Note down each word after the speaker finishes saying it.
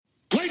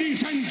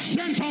Ladies and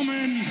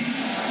gentlemen,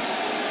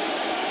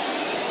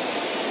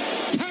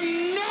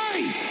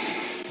 tonight,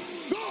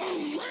 the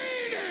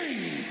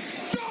reigning,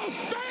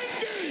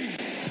 defending,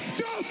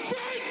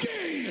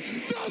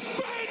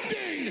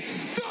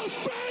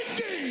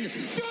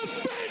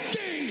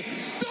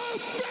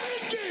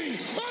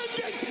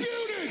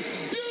 undisputed,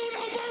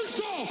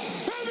 universal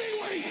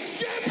heavyweight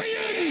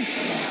champion,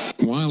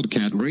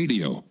 Wildcat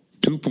Radio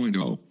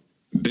 2.0.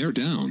 Bear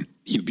down,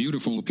 you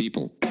beautiful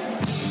people.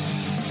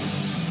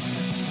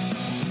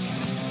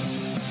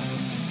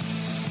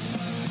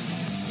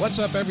 What's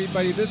up,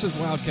 everybody? This is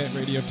Wildcat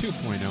Radio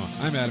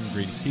 2.0. I'm Adam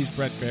Green. He's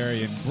Brett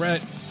Barry. And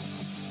Brett,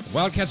 the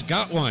Wildcats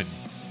got one.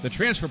 The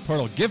transfer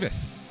portal giveth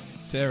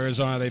to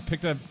Arizona. They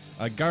picked up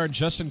a guard,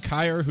 Justin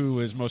Kier, who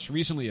was most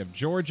recently of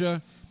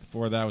Georgia.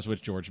 Before that was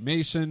with George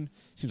Mason.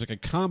 Seems like a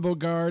combo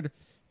guard,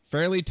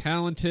 fairly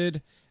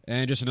talented,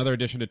 and just another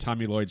addition to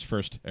Tommy Lloyd's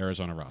first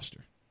Arizona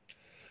roster.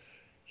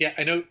 Yeah,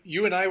 I know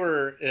you and I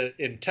were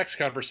in text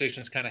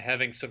conversations kind of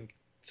having some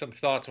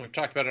thoughts, and we've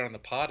talked about it on the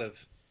pod of,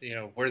 you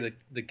know, where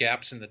the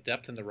gaps in the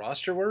depth in the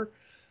roster were.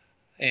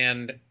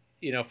 And,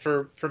 you know,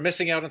 for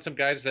missing out on some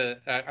guys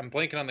that I'm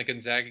blanking on the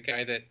Gonzaga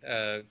guy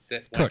that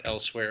went Cook.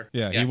 elsewhere.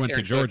 Yeah, he went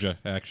Aaron to Georgia,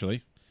 Cook.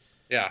 actually.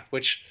 Yeah,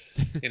 which,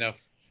 you know,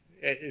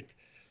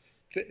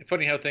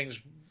 funny how things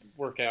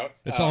work out.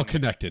 It's all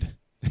connected.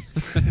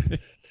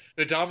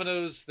 The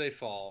dominoes, they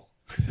fall.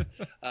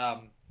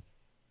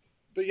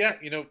 But yeah,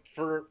 you know,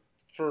 for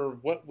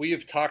what we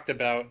have talked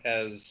about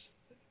as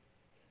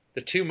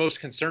the two most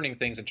concerning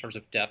things in terms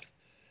of depth,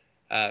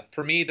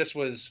 for me, this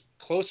was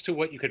close to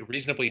what you could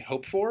reasonably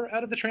hope for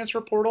out of the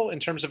transfer portal in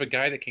terms of a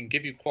guy that can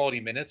give you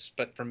quality minutes.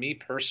 But for me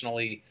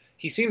personally,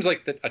 he seems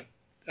like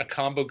a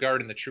combo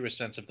guard in the truest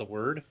sense of the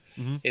word,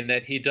 in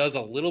that he does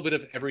a little bit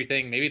of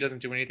everything. Maybe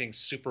doesn't do anything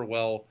super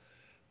well,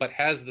 but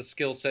has the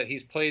skill set.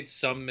 He's played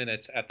some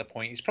minutes at the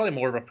point. He's probably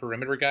more of a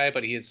perimeter guy,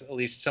 but he is at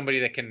least somebody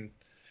that can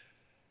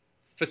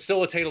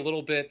facilitate a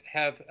little bit,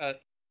 have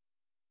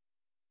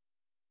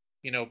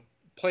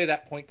play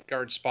that point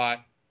guard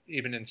spot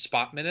even in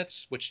spot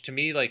minutes, which to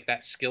me, like,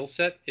 that skill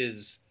set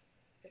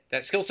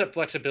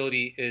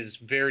flexibility is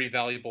very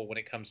valuable when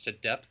it comes to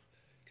depth.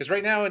 Because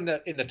right now in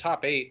the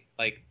top 8,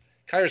 like,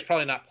 Kier's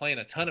probably not playing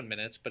a ton of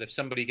minutes, but if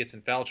somebody gets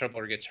in foul trouble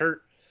or gets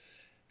hurt,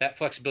 that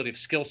flexibility of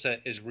skill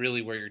set is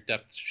really where your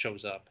depth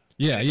shows up.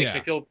 Yeah, and it makes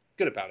me feel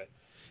good about it.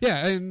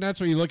 Yeah, and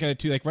that's where you look at it,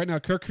 too. Like, right now,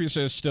 Kirk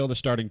Kriisa is still the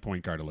starting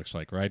point guard, it looks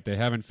like, right? They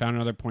haven't found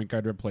another point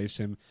guard to replace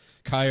him.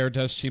 Kier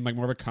does seem like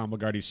more of a combo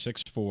guard. He's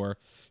 6'4",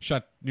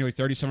 shot nearly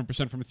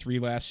 37% from 3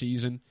 last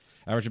season,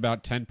 averaged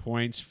about 10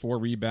 points, 4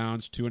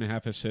 rebounds,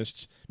 2.5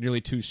 assists,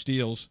 nearly 2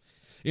 steals.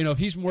 You know, if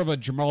he's more of a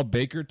Jamal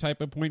Baker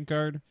type of point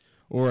guard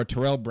or a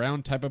Terrell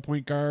Brown type of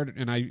point guard,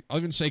 and I'll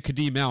even say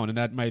Kadeem Allen, and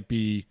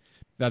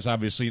that's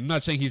obviously, I'm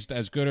not saying he's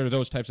as good or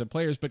those types of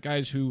players, but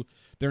guys who,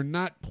 they're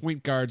not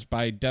point guards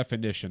by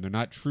definition. They're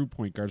not true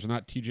point guards. They're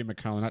not T.J.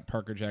 McConnell, they're not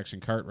Parker Jackson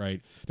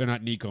Cartwright. They're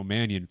not Nico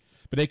Mannion.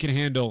 But they can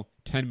handle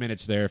 10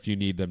 minutes there if you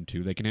need them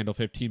to. They can handle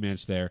 15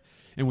 minutes there.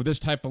 And with this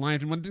type of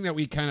lineup, and one thing that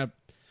we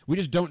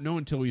just don't know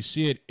until we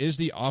see it is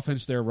the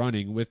offense they're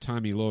running with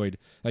Tommy Lloyd.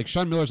 Like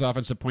Sean Miller's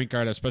offensive point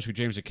guard, especially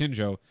James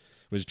Akinjo,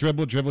 was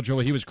dribble.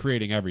 He was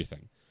creating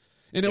everything.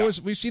 And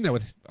we've seen that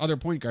with other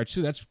point guards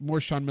too. That's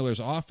more Sean Miller's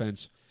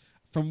offense.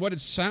 From what it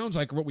sounds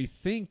like, what we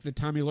think the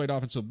Tommy Lloyd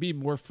offense will be,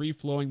 more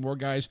free-flowing, more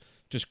guys,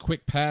 just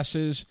quick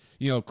passes,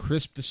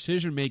 crisp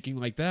decision-making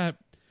like that,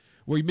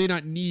 where you may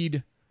not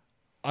need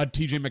a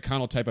T.J.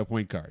 McConnell type of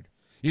point guard.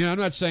 I'm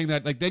not saying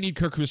that, like, they need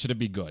Kirk Kriisa to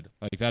be good.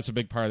 Like, that's a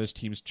big part of this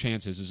team's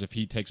chances, is if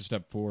he takes a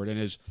step forward and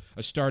is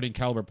a starting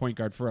caliber point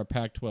guard for a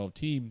Pac-12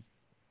 team.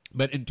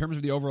 But in terms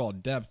of the overall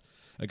depth,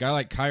 a guy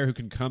like Kier who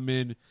can come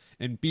in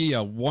and be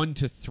a 1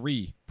 to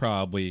 3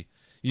 probably,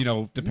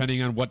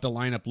 depending on what the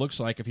lineup looks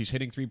like. If he's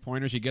hitting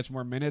three-pointers, he gets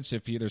more minutes.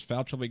 If there's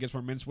foul trouble, he gets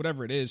more minutes.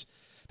 Whatever it is,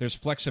 there's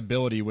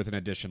flexibility with an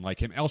addition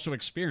like him. Also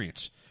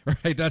experience,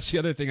 right? That's the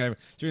other thing.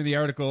 During the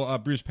article,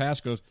 Bruce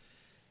Pass goes,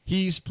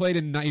 he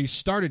started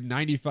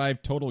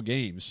 95 total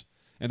games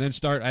and then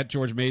start at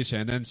George Mason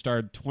and then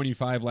started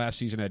 25 last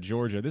season at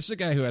Georgia. This is a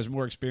guy who has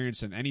more experience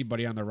than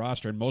anybody on the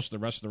roster and most of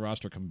the rest of the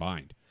roster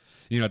combined,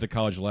 at the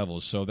college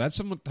levels. So that's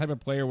some type of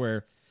player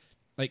where,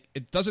 like,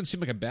 it doesn't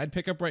seem like a bad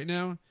pickup right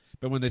now,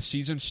 but when the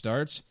season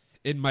starts,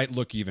 it might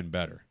look even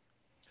better.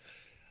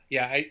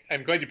 Yeah,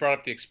 I'm glad you brought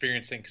up the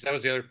experience thing, because that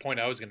was the other point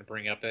I was going to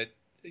bring up. That,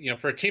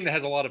 for a team that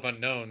has a lot of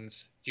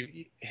unknowns,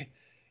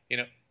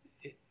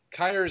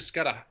 Kier's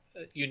got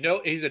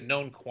he's a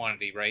known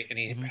quantity, right? And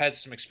he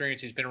has some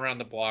experience. He's been around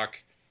the block.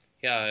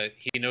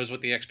 He knows what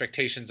the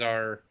expectations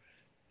are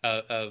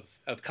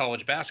of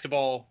college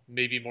basketball,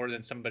 maybe more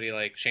than somebody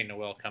like Shane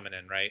Noel coming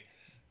in, right?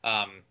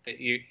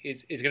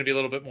 It's going to be a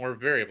little bit more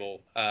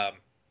variable.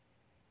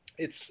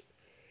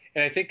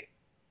 And I think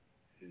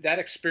that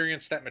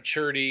experience, that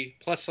maturity,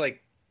 plus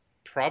like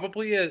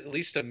probably at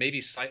least a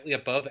maybe slightly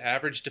above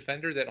average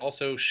defender that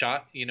also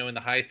shot, in the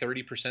high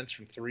 30%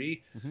 from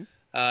 3,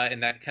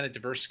 and that kind of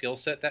diverse skill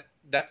set,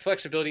 that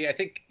flexibility. I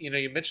think,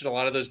 you mentioned a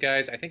lot of those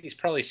guys. I think he's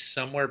probably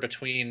somewhere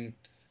between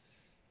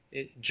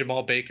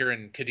Jamal Baker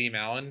and Kadeem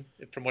Allen,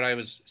 from what I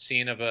was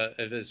seeing of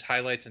his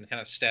highlights and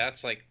kind of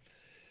stats, like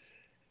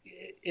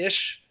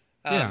ish.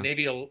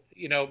 Maybe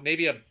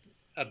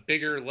a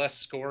bigger, less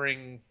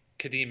scoring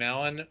Kadeem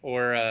Allen,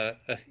 or a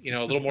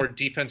little more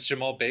defense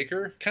Jamal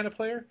Baker kind of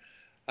player.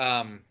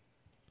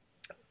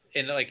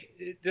 And like,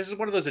 this is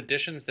one of those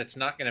additions that's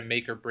not going to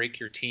make or break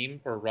your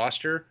team or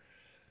roster.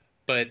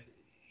 But,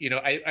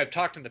 I've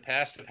talked in the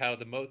past of how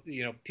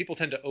people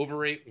tend to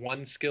overrate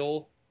one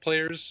skill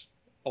players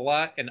a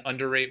lot and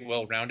underrate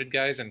well-rounded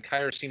guys. And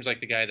Kyer seems like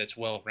the guy that's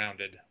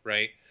well-rounded,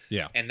 right?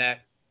 Yeah. And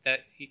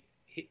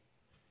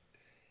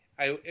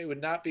it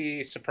would not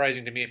be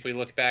surprising to me if we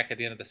look back at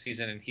the end of the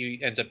season and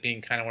he ends up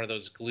being kind of one of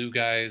those glue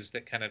guys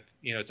that kind of,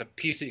 it's a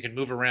piece that you can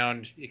move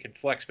around, you can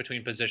flex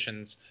between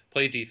positions,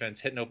 play defense,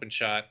 hit an open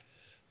shot,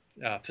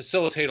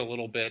 facilitate a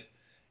little bit,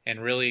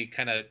 and really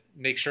kind of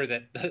make sure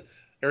that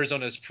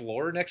Arizona's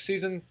floor next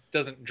season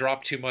doesn't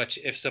drop too much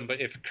if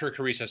Kirk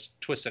Ariza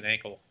twists an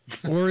ankle.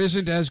 Or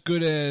isn't as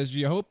good as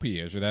you hope he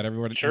is, or that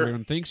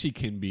everyone thinks he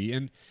can be.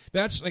 And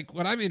that's like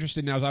what I'm interested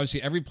in now is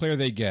obviously every player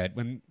they get.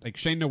 When like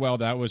Shane Noel,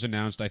 that was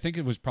announced, I think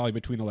it was probably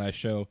between the last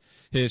show,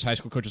 his high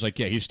school coach was like,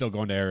 yeah, he's still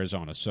going to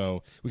Arizona.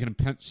 So we can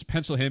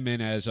pencil him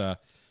in as a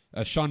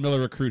Sean Miller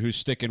recruit who's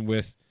sticking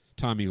with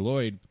Tommy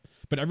Lloyd.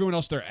 But everyone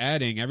else they're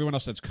adding, everyone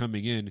else that's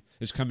coming in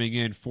is coming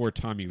in for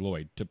Tommy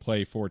Lloyd, to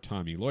play for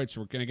Tommy Lloyd.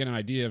 So we're going to get an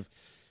idea of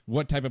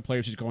what type of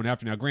players he's going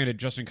after. Now, granted,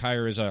 Justin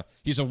Kyer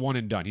he's a one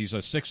and done. He's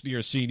a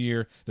sixth-year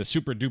senior, the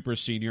super-duper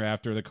senior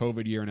after the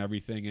COVID year and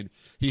everything. And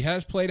he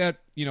has played at,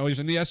 he's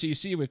in the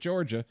SEC with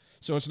Georgia.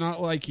 So it's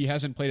not like he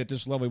hasn't played at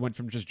this level. He went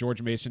from just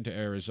George Mason to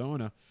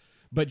Arizona.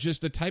 But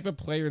just the type of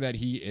player that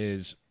he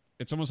is,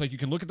 it's almost like you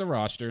can look at the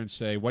roster and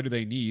say, what do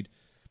they need?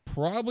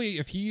 Probably,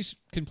 if he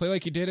can play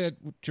like he did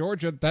at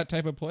Georgia, that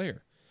type of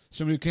player.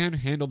 Somebody who can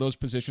handle those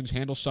positions,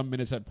 handle some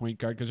minutes at point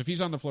guard. Because if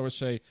he's on the floor with,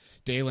 say,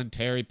 Dalen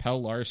Terry,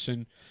 Pell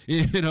Larson,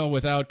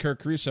 without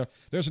Kirk Ariza,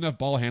 there's enough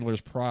ball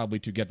handlers probably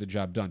to get the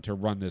job done, to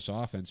run this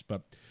offense.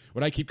 But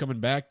what I keep coming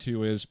back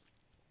to is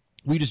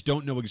we just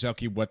don't know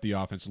exactly what the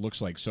offense looks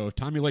like. So if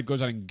Tommy Lloyd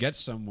goes out and gets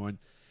someone,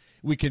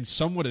 we can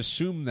somewhat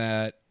assume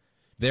that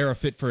they're a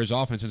fit for his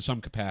offense in some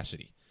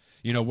capacity.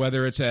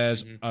 Whether it's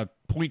as a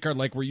point guard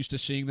like we're used to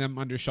seeing them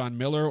under Sean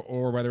Miller,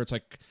 or whether it's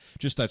like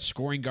just that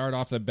scoring guard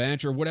off the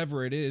bench, or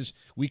whatever it is,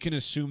 we can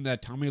assume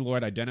that Tommy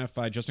Lloyd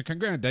identified Justin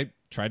Kyer. They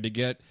tried to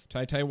get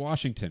Ty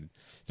Washington.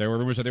 There were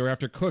rumors that they were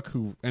after Cook,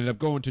 who ended up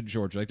going to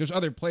Georgia. Like, there's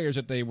other players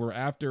that they were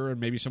after, and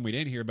maybe some we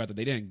didn't hear about that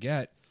they didn't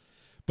get,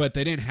 but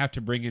they didn't have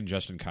to bring in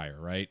Justin Kyer,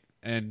 right?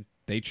 And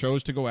they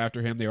chose to go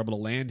after him. They were able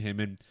to land him,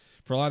 and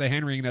for a lot of the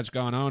hand-wringing that's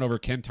gone on over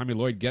can Tommy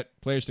Lloyd get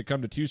players to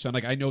come to Tucson,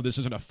 like, I know this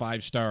isn't a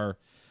 5-star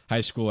high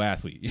school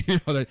athlete.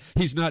 That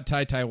he's not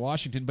Ty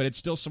Washington, but it's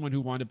still someone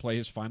who wanted to play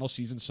his final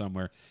season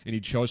somewhere, and he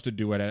chose to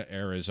do it at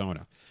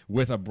Arizona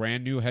with a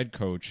brand new head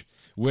coach,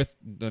 with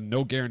the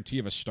no guarantee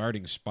of a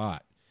starting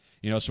spot.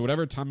 So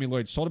whatever Tommy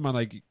Lloyd sold him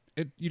on,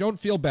 you don't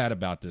feel bad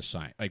about this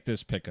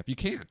this pickup. You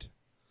can't.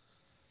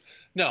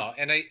 No,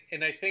 and I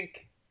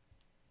think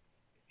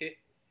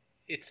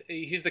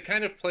he's the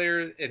kind of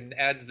player and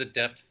adds the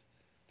depth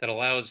that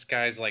allows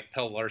guys like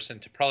Pell Larson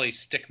to probably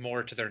stick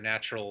more to their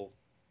natural.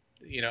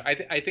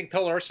 I think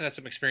Pell Larson has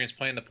some experience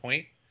playing the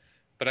point,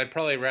 but I'd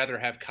probably rather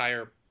have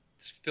Kyer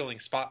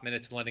filling spot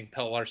minutes and letting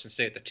Pell Larson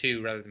stay at the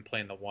 2 rather than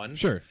playing the 1.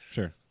 Sure.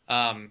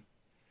 And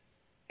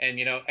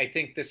I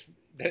think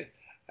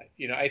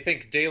I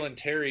think Dalen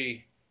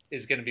Terry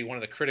is going to be one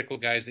of the critical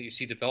guys that you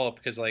see develop,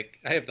 because I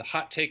have the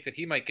hot take that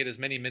he might get as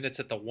many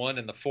minutes at the 1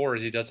 and the 4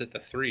 as he does at the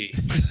 3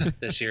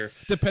 this year,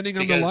 depending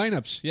on the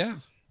lineups. Yeah.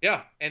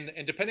 Yeah, and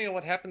depending on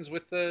what happens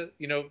with the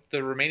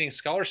remaining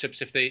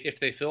scholarships, if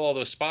they fill all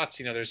those spots,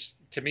 there's,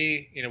 to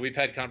me, we've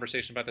had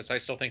conversation about this. I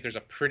still think there's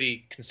a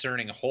pretty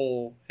concerning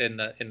hole in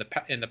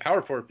the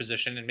power forward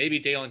position, and maybe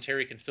Dalen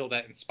Terry can fill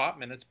that in spot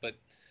minutes, but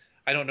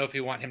I don't know if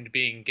you want him to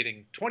be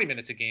getting 20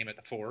 minutes a game at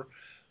the 4.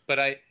 But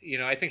I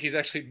think he's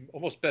actually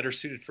almost better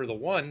suited for the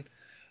 1.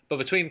 But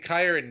between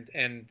Kyer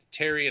and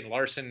Terry and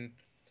Larson,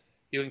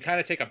 you can kind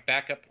of take a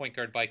backup point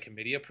guard by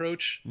committee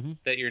approach,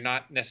 that you're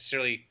not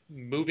necessarily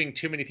moving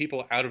too many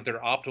people out of their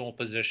optimal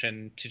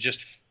position to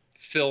just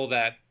fill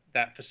that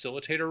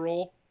facilitator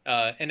role.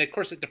 And of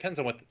course, it depends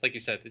on like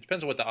you said, it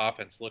depends on what the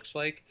offense looks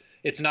like.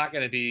 It's not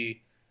going to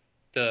be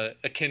the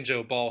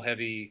Akinjo ball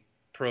heavy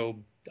pro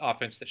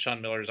offense that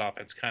Sean Miller's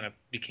offense kind of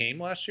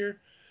became last year,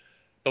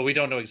 but we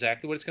don't know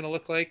exactly what it's going to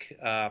look like.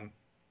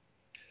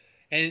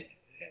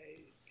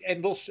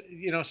 And we'll,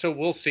 so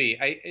we'll see.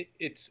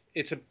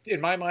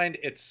 In my mind,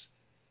 it's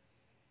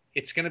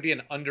going to be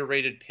an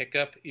underrated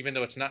pickup, even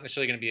though it's not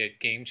necessarily going to be a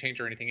game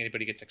changer or anything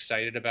anybody gets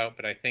excited about.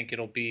 But I think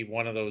it'll be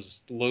one of those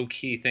low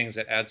key things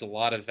that adds a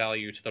lot of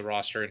value to the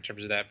roster in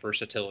terms of that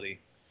versatility.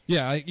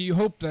 Yeah, you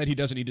hope that he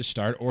doesn't need to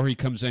start, or he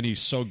comes in,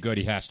 he's so good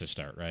he has to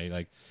start, right?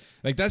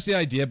 Like that's the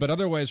idea. But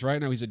otherwise, right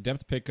now he's a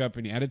depth pickup,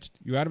 and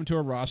you add him to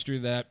a roster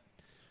that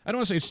I don't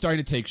want to say it's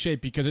starting to take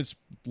shape, because it's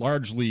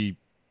largely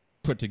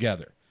put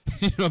together.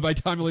 By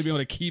Tommy Lloyd being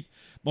able to keep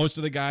most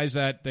of the guys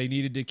that they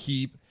needed to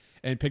keep,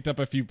 and picked up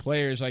a few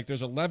players. Like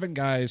there's 11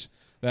 guys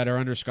that are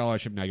under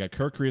scholarship now. You got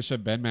Kirk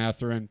Kriisa, Ben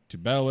Mathurin,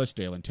 Tubelis,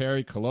 Dalen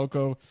Terry,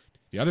 Koloko,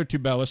 the other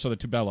Tubelis, so the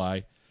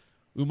Tubelli,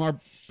 Umar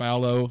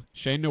Ballo,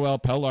 Shane Noel,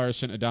 Pell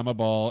Larson, Adama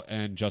Ball,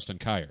 and Justin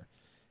Kier.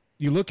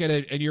 You look at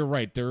it, and you're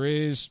right. There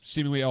is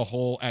seemingly a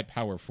hole at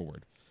power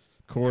forward.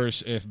 Of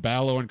course, if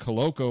Ballo and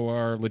Koloko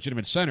are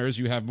legitimate centers,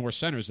 you have more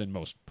centers than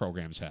most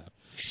programs have.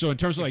 So in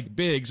terms of like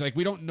bigs, like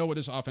we don't know what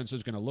this offense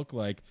is going to look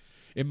like.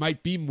 It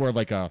might be more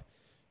like a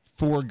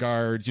 4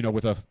 guards,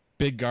 with a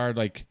big guard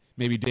like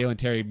maybe Dalen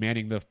Terry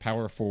manning the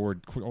power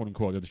forward, quote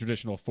unquote, the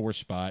traditional 4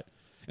 spot,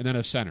 and then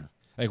a center.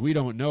 Like we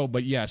don't know,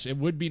 but yes, it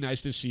would be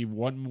nice to see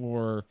one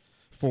more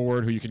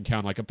forward who you can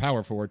count, like a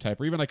power forward type,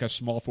 or even like a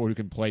small forward who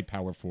can play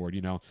power forward,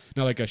 not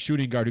like a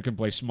shooting guard who can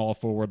play small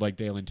forward like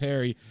Dalen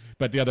Terry,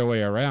 but the other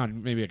way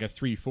around, maybe like a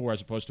 3-4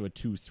 as opposed to a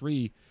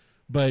 2-3.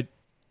 But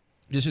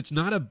it's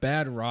not a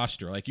bad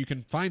roster. Like you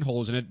can find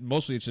holes in it.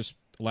 Mostly it's just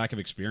lack of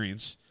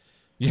experience.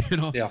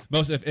 Yeah.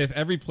 If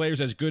every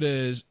player's as good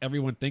as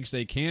everyone thinks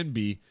they can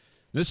be,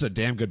 this is a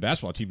damn good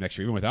basketball team next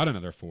year, even without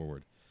another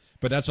forward.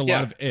 But that's a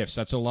lot of ifs.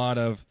 That's a lot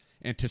of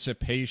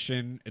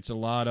anticipation. It's a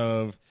lot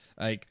of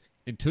like,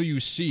 until you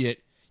see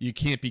it, you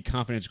can't be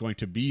confident it's going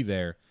to be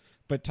there.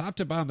 But top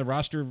to bottom, the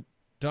roster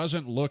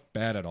doesn't look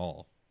bad at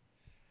all.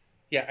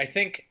 Yeah, I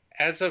think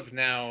as of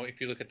now, if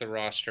you look at the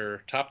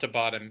roster, top to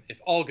bottom, if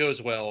all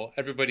goes well,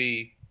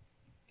 everybody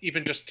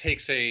even just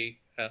takes a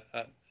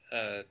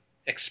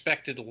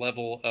expected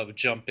level of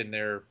jump in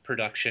their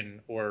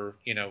production or,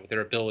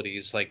 their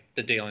abilities, like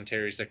the Dalen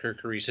Terrys, the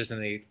Kirk Kriisas,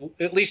 and they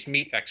at least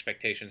meet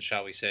expectations,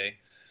 shall we say.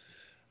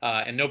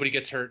 And nobody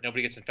gets hurt,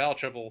 nobody gets in foul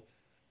trouble.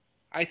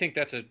 I think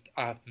that's a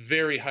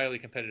very highly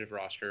competitive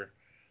roster.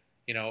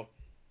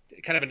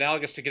 Kind of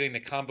analogous to getting the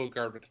combo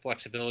guard with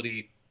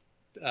flexibility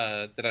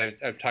that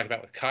I've talked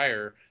about with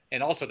Kier,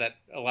 and also that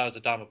allows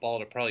Adama Ball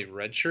to probably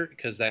redshirt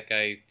because that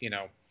guy,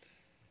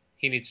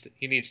 he needs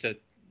to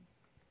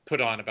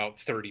put on about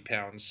 30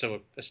 pounds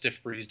so a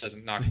stiff breeze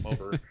doesn't knock him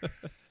over.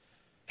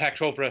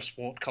 Pac-12 refs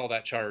won't call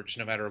that charge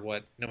no matter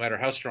what, no matter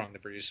how strong the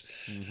breeze.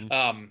 Mm-hmm.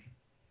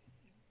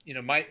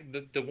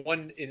 The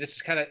one, and this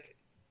is kind of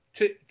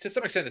to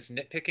some extent it's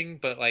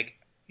nitpicking, but like,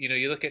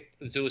 you look at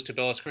Azuolas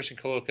Tubelis, Christian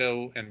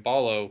Koloko, and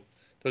Ballo.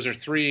 Those are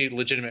 3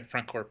 legitimate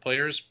front court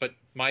players, but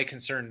my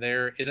concern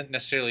there isn't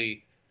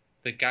necessarily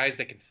the guys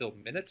that can fill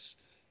minutes.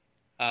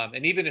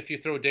 And even if you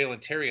throw Dalen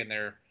Terry in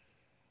there,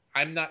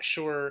 I'm not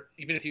sure,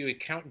 even if you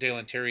count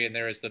Dalen Terry in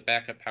there as the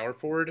backup power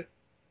forward,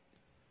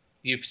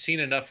 you've seen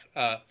enough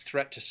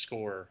threat to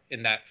score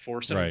in that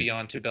foursome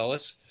beyond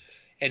Tubelis.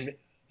 And,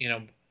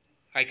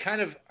 I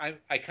kind of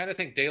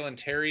think Dalen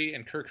Terry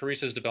and Kirk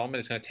Kriisa's development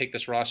is going to take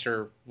this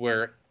roster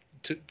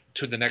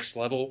to the next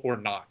level or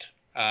not.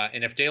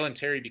 And if Dalen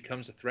Terry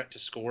becomes a threat to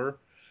score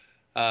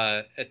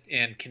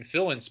and can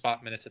fill in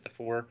spot minutes at the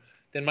 4,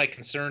 then my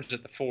concerns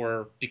at the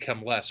 4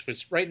 become less.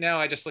 Because right now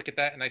I just look at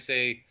that and I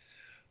say,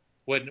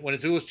 when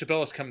Azuolas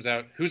Tubelis comes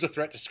out, who's a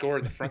threat to score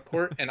in the front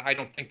court? And I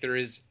don't think there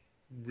is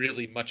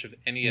really much of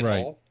any at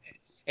all.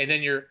 And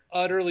then you're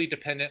utterly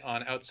dependent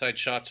on outside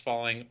shots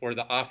falling or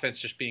the offense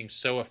just being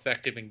so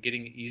effective in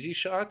getting easy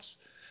shots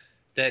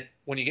that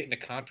when you get into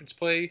conference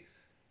play,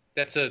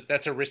 that's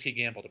a risky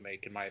gamble to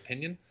make, in my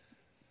opinion.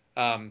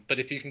 But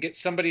if you can get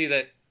somebody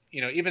that,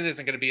 even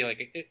isn't going to be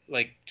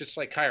like just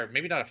like Kier,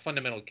 maybe not a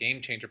fundamental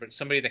game changer, but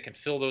somebody that can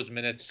fill those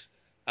minutes.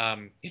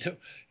 Come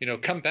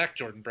back,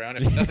 Jordan Brown.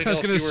 If nothing I was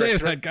going to say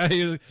that guy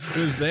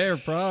who's there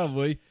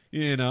probably.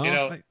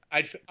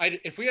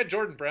 If we had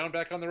Jordan Brown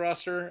back on the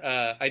roster,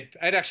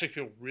 I'd actually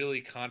feel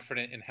really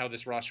confident in how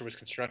this roster was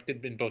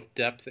constructed in both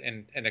depth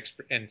and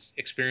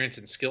experience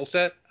and skill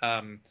set.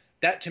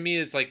 That to me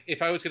is like,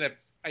 if I was going to,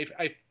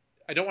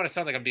 I don't want to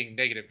sound like I'm being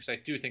negative because I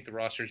do think the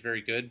roster is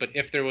very good, but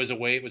if there was a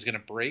way it was going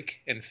to break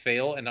and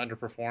fail and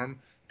underperform,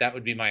 that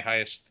would be my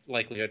highest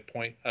likelihood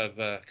point of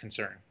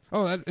concern.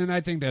 Oh, and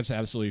I think that's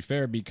absolutely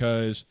fair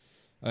because,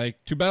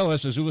 like,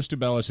 Azuolas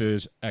Tubelis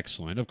is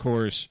excellent. Of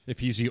course, if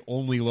he's the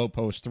only low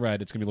post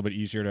threat, it's going to be a little bit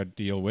easier to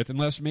deal with,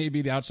 unless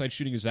maybe the outside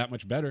shooting is that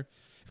much better.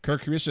 If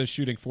Kirk Kriisa is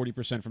shooting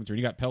 40% from 3,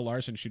 you got Pell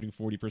Larson shooting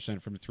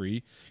 40% from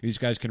 3, these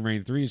guys can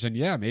rain threes, and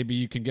yeah, maybe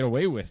you can get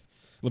away with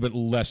a little bit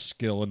less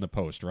skill in the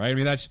post, right? I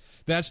mean,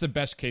 that's the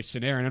best case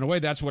scenario. And in a way,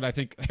 that's what I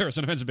think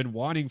Arizona fans have been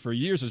wanting for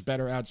years is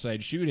better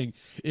outside shooting.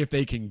 If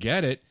they can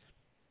get it,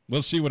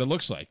 we'll see what it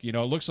looks like. It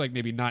looks like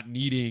maybe not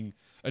needing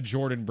a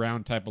Jordan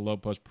Brown type of low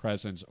post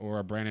presence or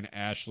a Brandon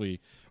Ashley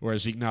or a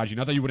Zeke Naji.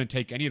 Not that you wouldn't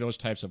take any of those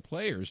types of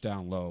players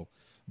down low,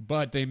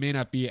 but they may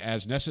not be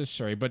as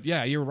necessary. But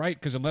yeah, you're right,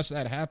 because unless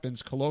that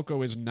happens,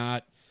 Koloko is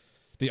not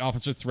the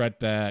offensive threat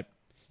that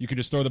you can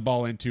just throw the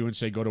ball into and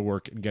say go to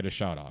work and get a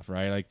shot off,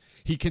 right? Like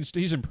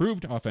he's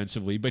improved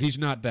offensively, but he's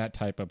not that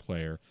type of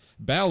player.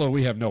 Ballo,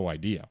 we have no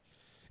idea.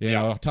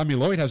 Tommy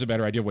Lloyd has a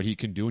better idea of what he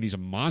can do, and he's a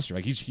monster.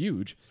 Like, he's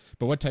huge,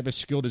 but what type of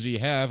skill does he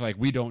have? Like,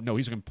 we don't know.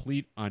 He's a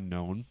complete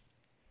unknown.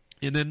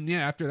 And then,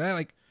 after that,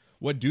 like,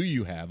 what do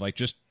you have? Like,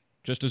 just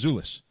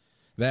Azuolas.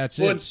 That's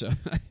it. So.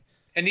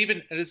 And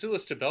even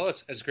Azuolas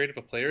Tubelis, as great of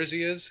a player as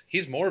he is,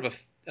 he's more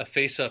of a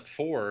face-up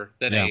four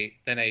than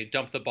a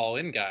dump the ball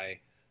in guy.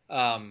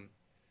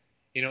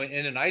 You know,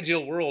 in an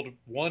ideal world,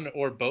 one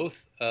or both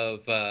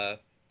of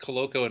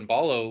Koloko and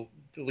Ballo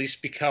at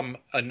least become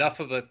enough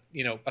of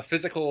a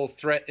physical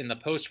threat in the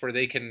post where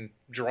they can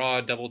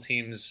draw double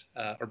teams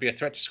or be a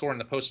threat to score in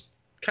the post,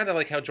 kind of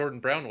like how Jordan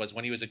Brown was.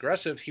 When he was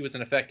aggressive, he was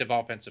an effective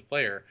offensive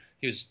player.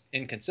 He was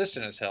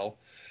inconsistent as hell,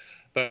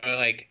 but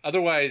like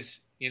otherwise,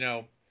 you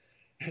know,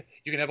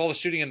 you can have all the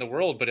shooting in the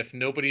world, but if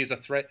nobody is a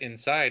threat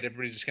inside,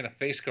 everybody's just going to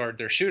face guard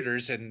their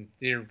shooters, and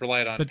you're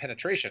reliant on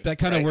penetration. That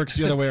kind of works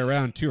the other way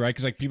around too, right?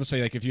 Because like people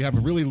say, like if you have a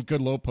really good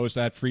low post,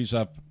 that frees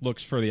up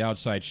looks for the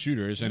outside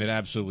shooters, and it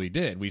absolutely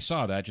did. We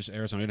saw that. Just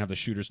Arizona didn't have the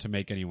shooters to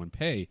make anyone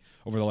pay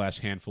over the last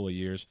handful of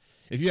years.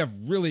 If you have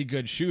really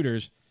good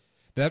shooters,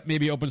 that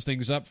maybe opens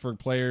things up for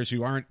players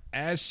who aren't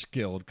as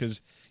skilled, because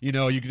you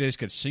know you could just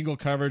get single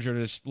coverage or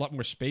there's a lot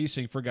more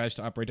spacing for guys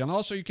to operate down.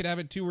 Also, you could have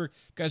it too where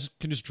guys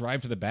can just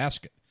drive to the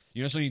basket.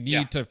 You know, so you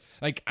need to,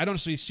 like, I don't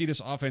necessarily see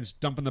this offense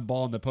dumping the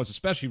ball in the post,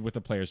 especially with the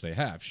players they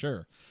have,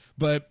 sure.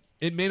 But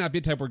it may not be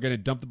a type we're going to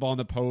dump the ball in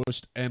the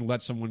post and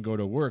let someone go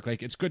to work.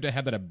 Like, it's good to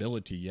have that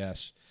ability,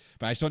 yes.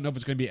 But I just don't know if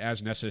it's going to be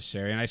as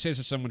necessary. And I say this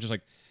to someone just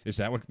like, is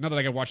that what, not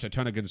that I watched a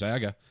ton of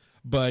Gonzaga,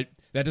 but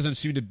that doesn't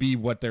seem to be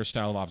what their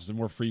style of offense is. They're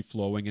more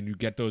free-flowing, and you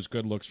get those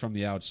good looks from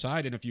the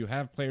outside. And if you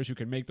have players who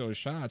can make those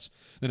shots,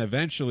 then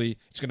eventually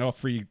it's going to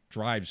free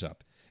drives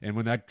up. And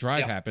when that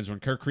drive happens, when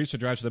Kirk Kriisa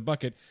drives to the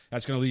bucket,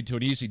 that's going to lead to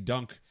an easy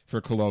dunk for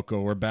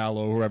Koloko or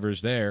Ballo or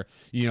whoever's there,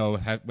 you know,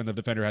 when the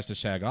defender has to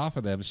sag off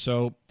of them.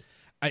 So,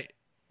 but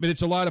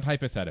it's a lot of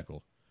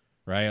hypothetical,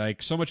 right?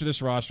 Like, so much of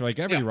this roster, like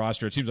every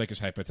roster, it seems like is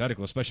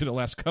hypothetical, especially the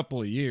last couple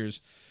of years.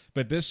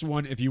 But this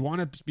one, if you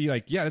want to be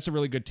like, yeah, that's a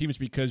really good team, it's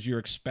because you're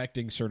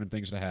expecting certain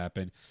things to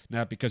happen,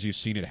 not because you've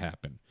seen it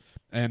happen.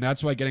 And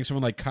that's why getting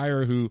someone like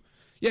Kira, who,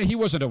 he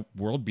wasn't a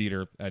world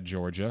beater at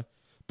Georgia,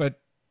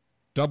 but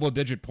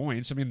double-digit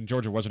points. I mean,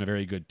 Georgia wasn't a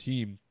very good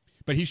team,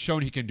 but he's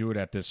shown he can do it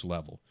at this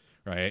level,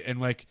 right? And,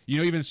 like, you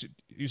know, even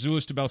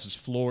Zulus Tabel's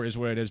floor is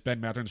what it is.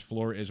 Ben Mathurin's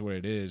floor is what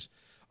it is.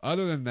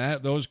 Other than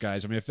that, those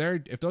guys, I mean,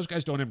 if those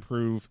guys don't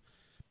improve,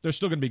 they're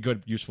still going to be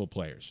good, useful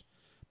players.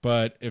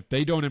 But if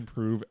they don't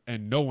improve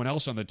and no one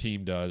else on the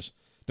team does,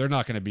 they're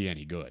not going to be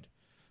any good.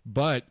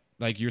 But,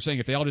 like you're saying,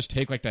 if they all just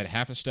take, like, that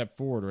half a step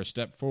forward or a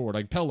step forward,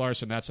 like Pelle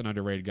Larsson, that's an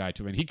underrated guy,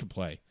 too. I mean, he can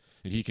play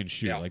and he can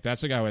shoot. Yeah. Like,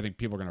 that's a guy who I think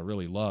people are going to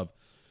really love.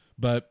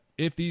 But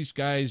if these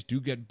guys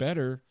do get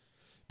better,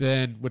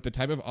 then with the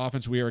type of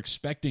offense we are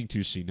expecting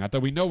to see, not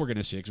that we know we're going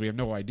to see because we have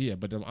no idea,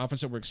 but the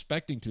offense that we're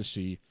expecting to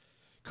see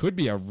could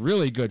be a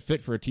really good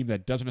fit for a team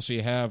that doesn't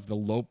necessarily have the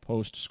low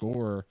post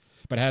scorer,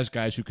 but has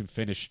guys who can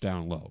finish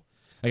down low.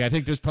 Like, I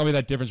think there's probably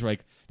that difference where,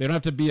 like, they don't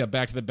have to be a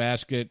back to the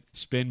basket,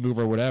 spin move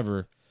or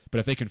whatever, but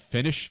if they can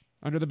finish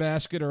under the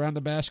basket or around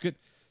the basket,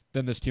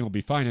 then this team will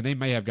be fine, and they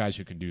may have guys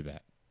who can do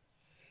that.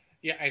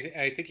 Yeah,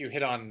 I think you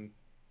hit on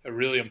a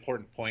really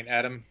important point,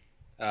 Adam.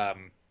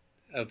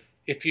 Of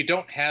if you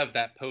don't have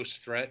that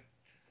post threat,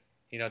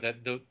 you know,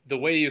 that the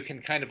way you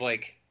can kind of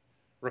like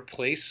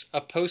replace a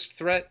post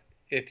threat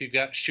if you've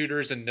got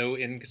shooters and no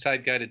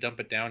inside guy to dump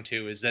it down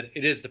to is that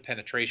it is the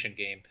penetration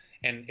game.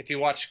 And if you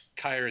watch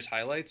Kira's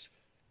highlights,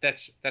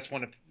 that's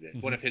one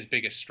of his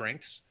biggest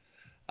strengths.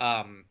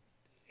 And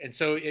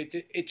so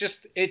it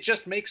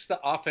just makes the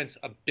offense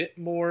a bit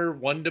more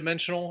one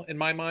dimensional in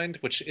my mind,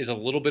 which is a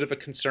little bit of a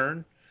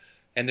concern.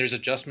 And there's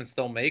adjustments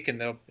they'll make,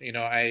 and they'll, you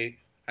know,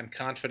 I'm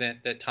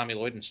confident that Tommy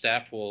Lloyd and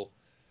staff will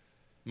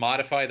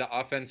modify the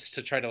offense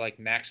to try to like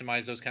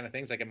maximize those kind of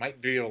things. Like it might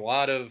be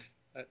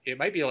it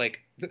might be like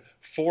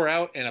 4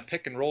 out and a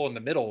pick and roll in the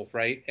middle,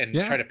 right? And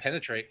try to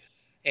penetrate.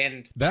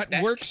 And that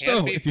works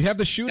though. If you have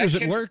the shooters,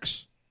 it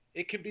works.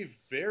 It can be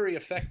very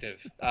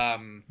effective.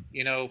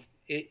 You know,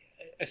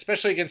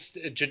 especially against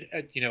a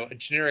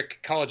generic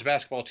college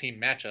basketball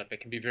team matchup, it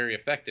can be very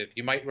effective.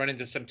 You might run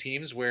into some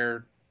teams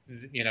where,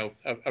 you know,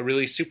 a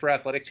really super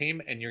athletic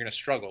team and you're going to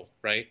struggle,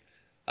 right?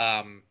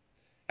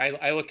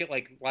 I look at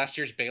like last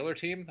year's Baylor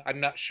team. I'm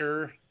not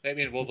sure. I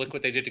mean, well, look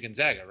what they did to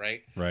Gonzaga,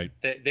 right? Right.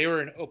 They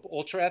were an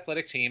ultra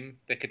athletic team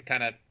that could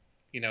kind of,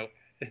 you know,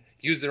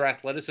 use their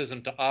athleticism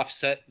to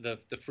offset the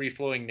free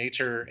flowing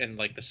nature and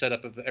like the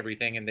setup of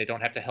everything, and they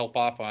don't have to help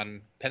off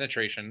on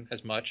penetration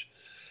as much.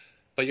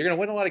 But you're going to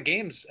win a lot of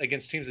games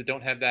against teams that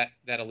don't have that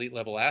elite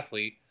level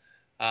athlete.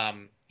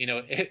 You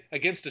know,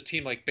 against a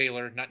team like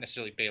Baylor, not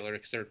necessarily Baylor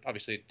because they're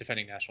obviously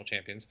defending national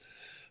champions,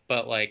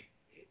 but like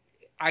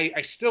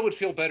I still would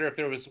feel better if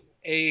there was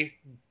a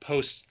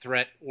post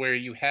threat where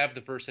you have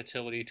the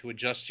versatility to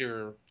adjust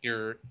your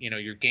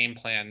game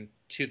plan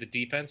to the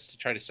defense to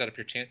try to set up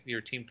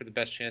your team for the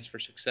best chance for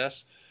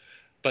success.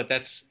 But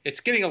it's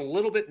getting a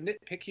little bit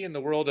nitpicky in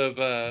the world of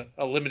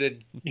a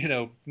limited, you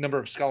know, number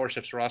of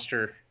scholarships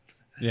roster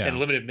and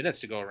limited minutes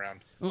to go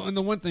around. Well, and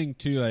the one thing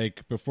too,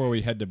 like before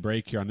we head to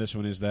break here on this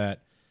one, is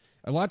that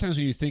a lot of times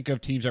when you think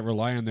of teams that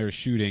rely on their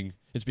shooting,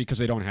 it's because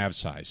they don't have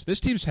size. This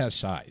team has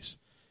size.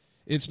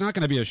 it's not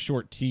going to be a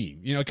short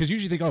team, because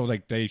usually you think, oh,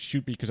 like they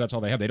shoot because that's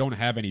all they have. They don't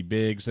have any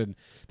bigs, and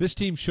this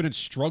team shouldn't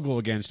struggle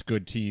against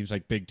good teams,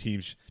 like big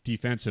teams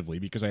defensively,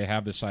 because they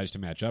have the size to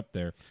match up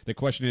there. The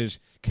question is,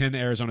 can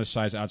Arizona's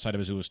size outside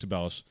of Azuolas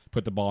Tubelis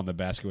put the ball in the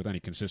basket with any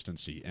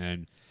consistency?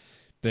 And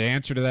the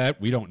answer to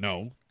that, we don't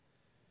know.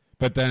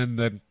 But then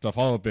the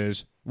follow-up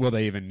is, will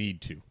they even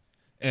need to?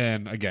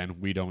 And again,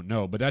 we don't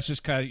know. But that's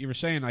just kind of, you were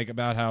saying like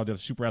about how the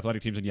super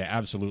athletic teams, and yeah,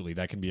 absolutely,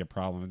 that can be a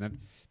problem. And then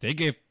they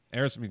gave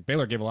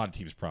Baylor gave a lot of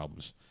teams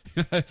problems.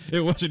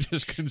 It wasn't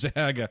just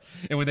Gonzaga.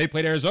 And when they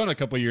played Arizona a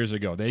couple of years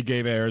ago, they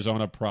gave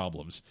Arizona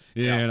problems.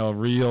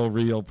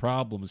 Real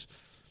problems.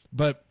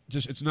 But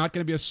just it's not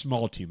going to be a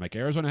small team. Like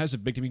Arizona has a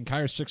big team.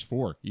 Kyrie's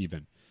 6'4"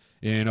 even.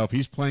 If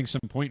he's playing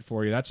some point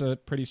for you, that's a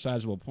pretty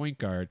sizable point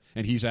guard.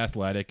 And he's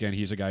athletic, and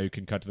he's a guy who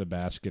can cut to the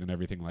basket and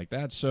everything like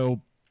that.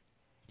 So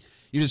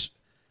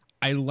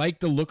I like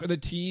the look of the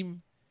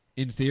team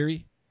in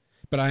theory.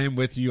 But I am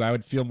with you. I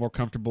would feel more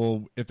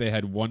comfortable if they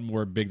had one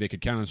more big they could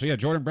count on. So, yeah,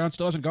 Jordan Brown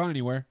still hasn't gone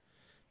anywhere.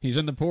 He's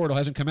in the portal,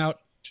 hasn't come out.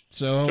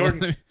 So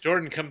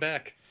Jordan, come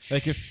back.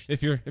 Like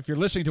if you're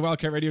listening to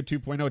Wildcat Radio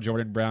 2.0,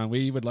 Jordan Brown,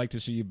 we would like to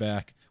see you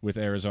back with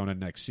Arizona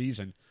next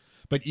season.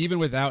 But even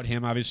without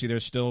him, obviously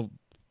there's still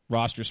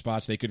roster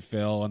spots they could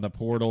fill, and the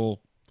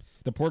portal's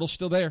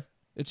still there.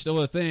 It's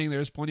still a thing.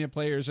 There's plenty of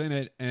players in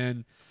it,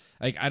 and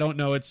like I don't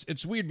know.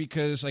 It's weird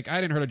because like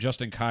I didn't heard of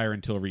Justin Kier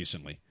until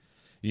recently.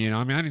 I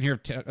didn't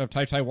hear of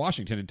Ty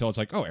Washington until it's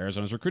like, oh,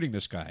 Arizona's recruiting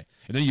this guy.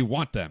 And then you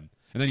want them.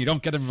 And then you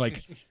don't get them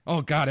like,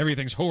 oh, God,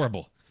 everything's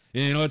horrible.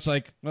 It's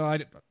like, well,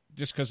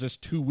 just because this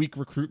 2-week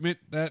recruitment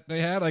that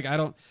they had, like, I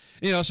don't,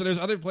 so there's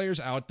other players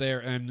out there,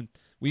 and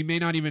we may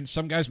not even,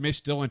 some guys may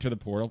still enter the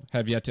portal,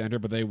 have yet to enter,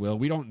 but they will.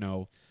 We don't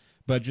know.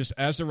 But just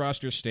as the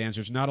roster stands,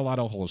 there's not a lot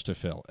of holes to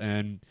fill.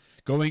 And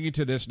going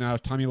into this now,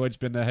 Tommy Lloyd's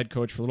been the head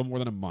coach for a little more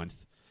than a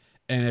month.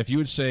 And if you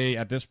would say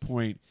at this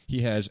point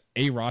he has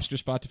a roster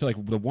spot to fill,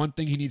 like the one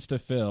thing he needs to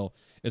fill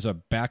is a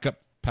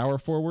backup power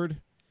forward,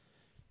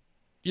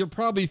 you're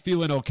probably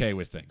feeling okay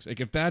with things.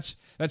 Like if that's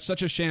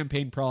such a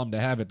champagne problem to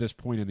have at this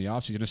point in the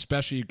offseason,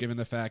 especially given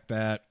the fact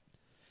that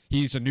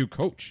he's a new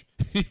coach,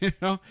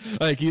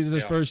 like he's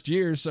his first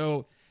year.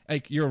 So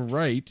like you're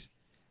right.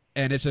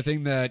 And it's a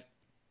thing that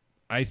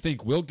I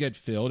think will get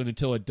filled. And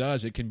until it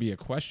does, it can be a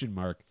question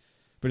mark.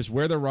 But it's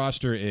where the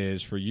roster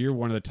is for year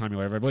one of the Tommy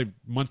Lloyd era. I believe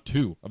month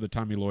 2 of the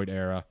Tommy Lloyd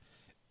era.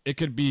 It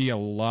could be a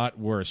lot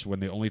worse when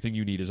the only thing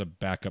you need is a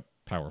backup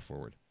power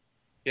forward.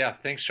 Yeah,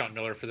 thanks, Sean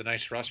Miller, for the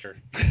nice roster.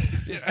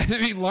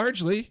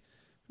 Largely.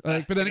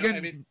 But then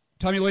again,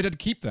 Tommy Lloyd had to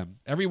keep them.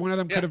 Every one of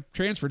them could have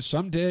transferred.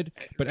 Some did,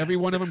 but every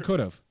one of them could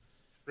have.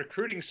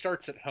 Recruiting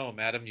starts at home,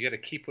 Adam. You got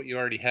to keep what you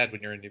already had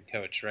when you're a new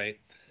coach, right?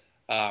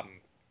 And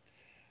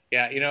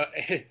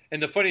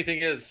the funny thing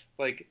is,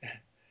 like,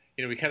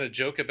 we kind of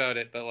joke about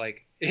it, but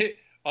like,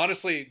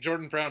 honestly,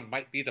 Jordan Brown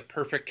might be the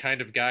perfect kind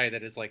of guy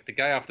that is like the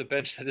guy off the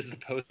bench that is the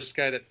post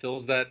guy that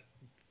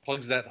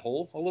plugs that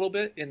hole a little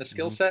bit in the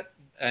skill set.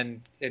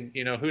 And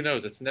who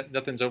knows? It's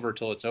nothing's over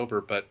till it's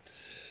over. But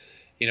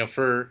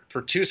for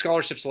 2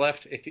 scholarships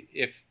left,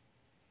 if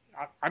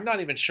I'm not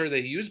even sure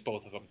they use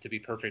both of them, to be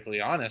perfectly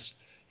honest.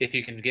 If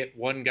you can get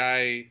one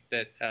guy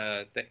that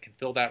can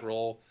fill that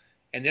role.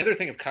 And the other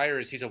thing of Kier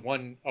is he's like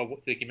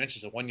you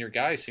mentioned, a 1-year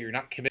guy, so you're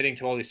not committing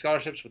to all these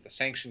scholarships with the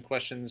sanction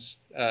questions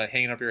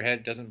hanging up your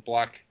head. Doesn't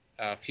block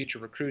future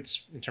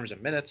recruits in terms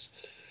of minutes.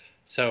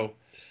 So,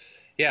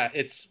 yeah,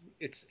 it's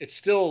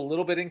still a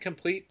little bit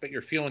incomplete, but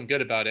you're feeling good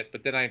about it.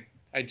 But then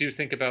I do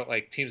think about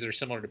like teams that are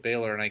similar to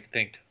Baylor, and I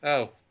think,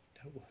 oh,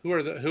 who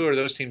are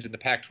those teams in the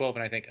Pac-12?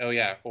 And I think, oh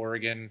yeah,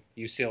 Oregon,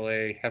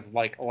 UCLA have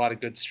like a lot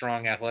of good,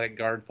 strong, athletic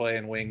guard play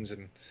and wings,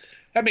 and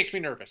that makes me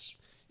nervous.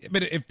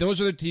 But if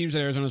those are the teams that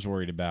Arizona's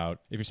worried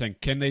about, if you're saying,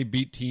 can they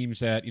beat teams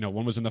that,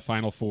 one was in the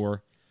Final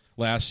Four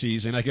last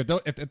season, like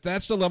if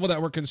that's the level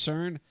that we're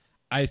concerned,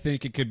 I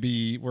think it could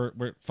be,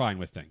 we're fine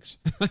with things.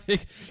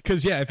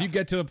 Because, if you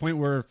get to the point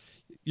where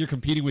you're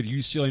competing with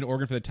UCLA and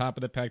Oregon for the top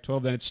of the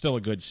Pac-12, then it's still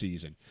a good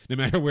season, no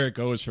matter where it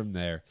goes from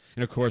there.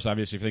 And, of course,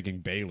 obviously, if you're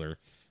thinking Baylor,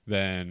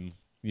 then,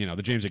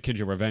 the James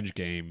Akinjo revenge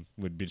game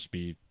would just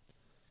be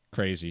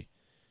crazy.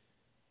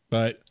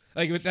 But...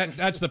 like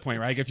that's the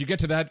point, right? If you get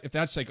to that, if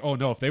that's like, oh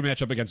no, if they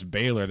match up against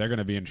Baylor, they're going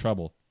to be in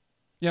trouble.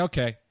 Yeah,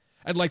 okay.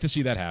 I'd like to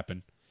see that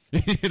happen.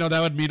 That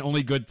would mean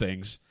only good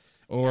things.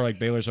 Or like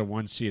Baylor's a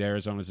 1 seed,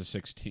 Arizona's a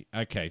 16.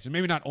 Okay, so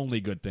maybe not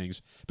only good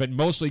things, but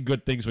mostly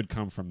good things would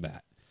come from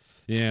that.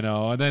 And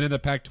then in the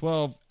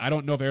Pac-12, I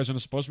don't know if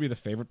Arizona's supposed to be the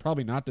favorite.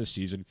 Probably not this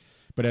season.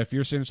 But if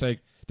you're saying it's like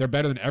they're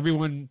better than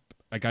everyone,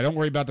 like I don't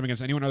worry about them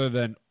against anyone other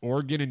than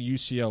Oregon and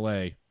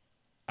UCLA,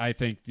 I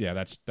think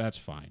that's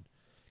fine.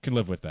 Can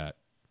live with that.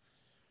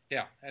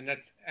 Yeah, and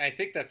I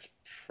think that's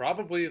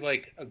probably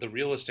like the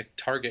realistic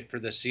target for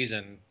this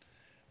season,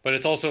 but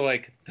it's also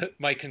like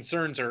my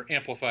concerns are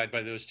amplified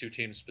by those 2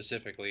 teams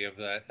specifically of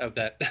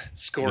that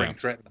scoring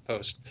threat in the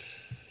post.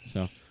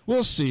 So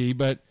we'll see,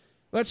 but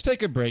let's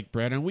take a break,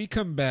 Brad. And we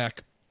come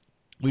back.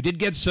 We did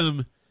get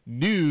some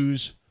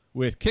news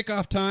with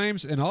kickoff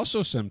times and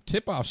also some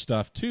tip-off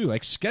stuff, too.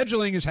 Like,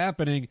 scheduling is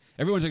happening.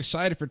 Everyone's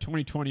excited for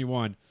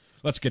 2021.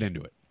 Let's get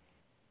into it.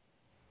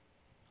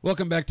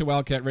 Welcome back to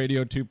Wildcat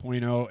Radio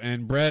 2.0.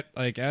 And, Brett,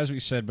 like, as we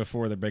said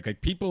before the break,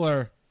 like,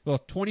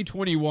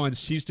 2021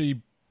 seems to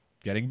be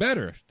getting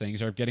better.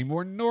 Things are getting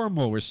more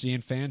normal. We're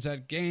seeing fans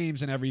at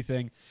games and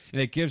everything.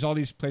 And it gives all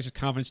these places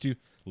confidence to,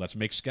 let's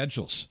make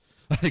schedules.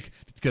 Like,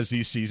 because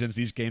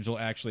these games will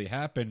actually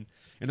happen.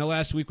 In the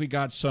last week, we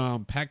got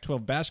some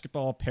Pac-12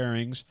 basketball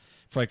pairings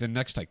for like the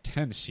next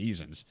 10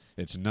 seasons.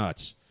 It's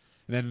nuts.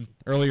 And then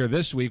earlier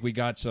this week, we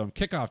got some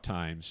kickoff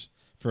times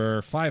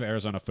for 5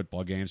 Arizona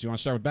football games. You want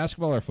to start with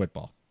basketball or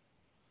football?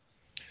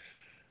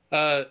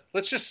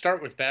 Let's just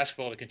start with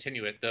basketball to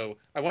continue it, though.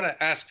 I want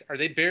to ask, are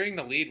they bearing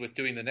the lead with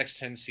doing the next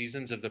 10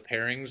 seasons of the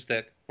pairings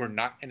that we're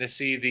not going to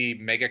see the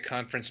mega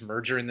conference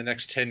merger in the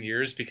next 10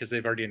 years because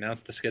they've already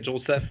announced the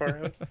schedules that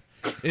far out?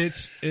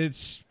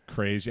 It's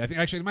crazy. I think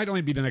actually it might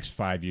only be the next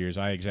 5 years.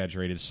 I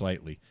exaggerated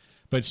slightly.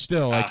 But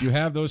still, you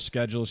have those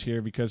schedules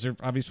here because they're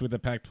obviously with the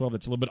Pac-12,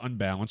 it's a little bit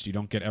unbalanced. You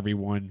don't get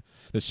everyone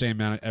the same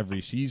amount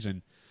every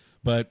season.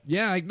 But,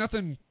 yeah,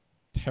 nothing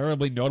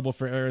terribly notable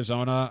for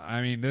Arizona.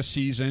 I mean, this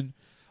season,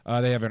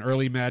 they have an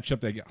early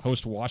matchup. They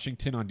host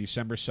Washington on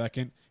December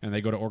 2nd, and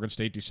they go to Oregon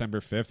State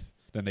December 5th.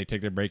 Then they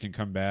take their break and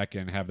come back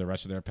and have the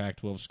rest of their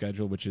Pac-12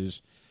 schedule, which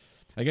is,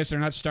 I guess they're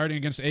not starting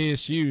against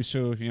ASU,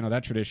 so,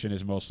 that tradition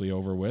is mostly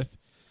over with.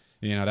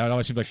 That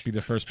always seemed like to be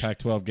the first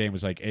Pac-12 game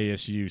was like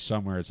ASU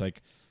somewhere. It's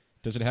like,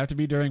 does it have to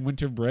be during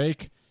winter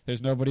break?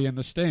 There's nobody in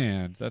the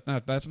stands.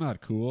 That's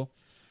not cool.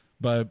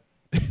 But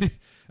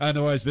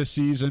otherwise, this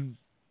season,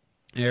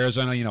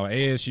 Arizona,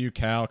 ASU,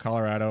 Cal,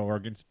 Colorado,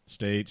 Oregon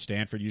State,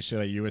 Stanford,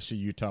 UCLA, USC,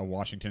 Utah,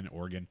 Washington,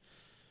 Oregon.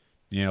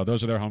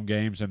 Those are their home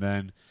games, and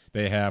then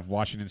they have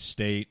Washington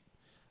State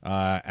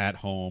at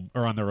home,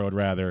 or on the road,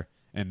 rather,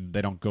 and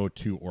they don't go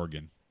to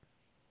Oregon.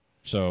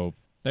 So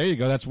there you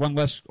go. That's one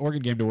less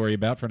Oregon game to worry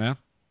about for now.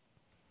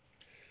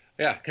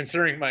 Yeah,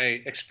 considering my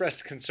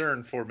expressed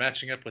concern for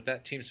matching up with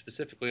that team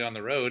specifically on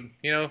the road,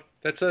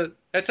 that's a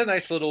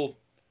nice little,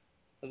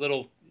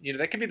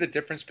 that can be the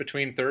difference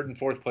between third and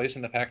fourth place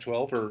in the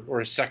Pac-12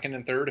 or second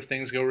and third if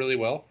things go really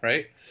well,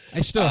 right?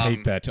 I still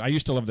hate that, too. I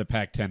used to love the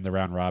Pac-10, the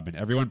round robin.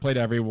 Everyone played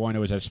everyone. It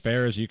was as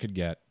fair as you could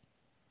get.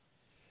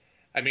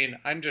 I mean,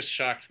 I'm just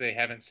shocked they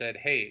haven't said,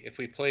 hey, if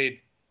we played,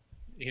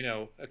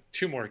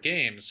 2 more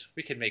games,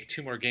 we could make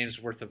 2 more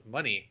games worth of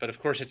money. But, of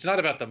course, it's not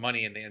about the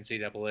money in the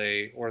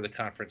NCAA or the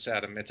conference,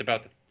 Adam. It's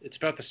about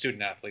the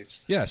student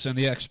athletes. Yes, and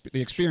the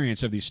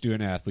experience of these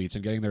student athletes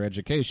and getting their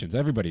educations.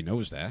 Everybody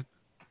knows that.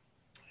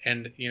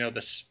 And,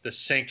 the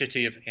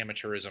sanctity of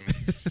amateurism.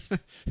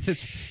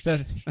 It's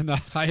that on the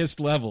highest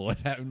level.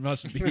 It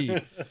must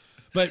be.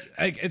 But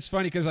it's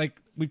funny because,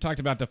 we've talked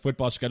about the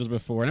football schedules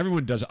before, and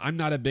everyone does it. I'm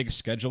not a big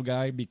schedule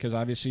guy because,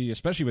 obviously,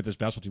 especially with this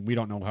basketball team, we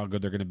don't know how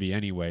good they're going to be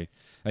anyway.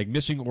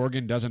 Missing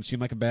Oregon doesn't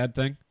seem like a bad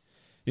thing.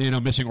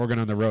 Missing Oregon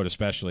on the road,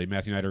 especially.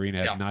 Matthew Knight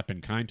Arena has not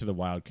been kind to the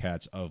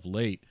Wildcats of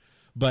late.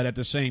 But at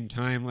the same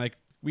time,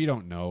 we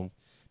don't know.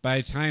 By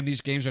the time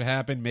these games would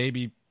happen,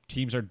 maybe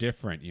teams are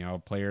different.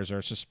 Players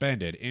are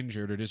suspended,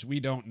 injured, or just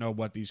we don't know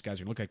what these guys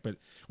are going to look like. But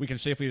we can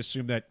safely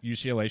assume that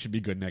UCLA should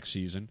be good next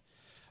season.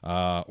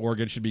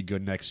 Oregon should be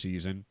good next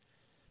season.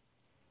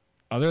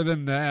 Other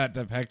than that,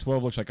 the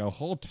Pac-12 looks like a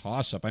whole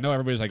toss-up. I know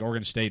everybody's like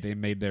Oregon State, they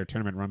made their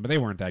tournament run, but they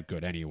weren't that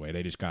good anyway.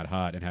 They just got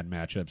hot and had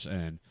matchups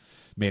and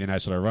made a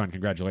nice little run.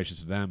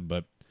 Congratulations to them.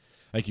 But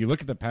you look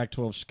at the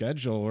Pac-12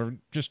 schedule, or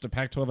just the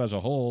Pac-12 as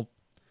a whole,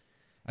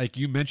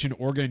 you mentioned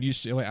Oregon and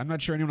UCLA. I'm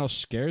not sure anyone else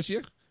scares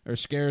you or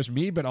scares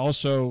me, but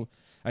also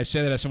I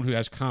say that as someone who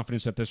has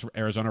confidence that this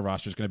Arizona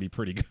roster is going to be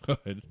pretty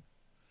good.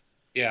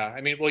 Yeah,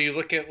 I mean, well, you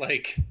look at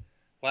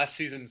last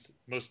season's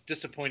most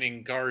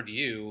disappointing guard,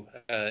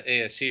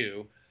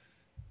 ASU.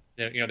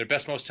 Their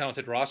best, most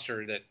talented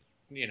roster that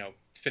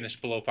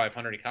finished below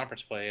 500 in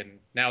conference play, and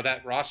now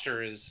that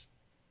roster is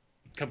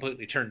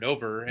completely turned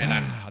over. And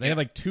wow, they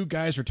have 2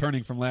 guys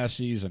returning from last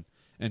season,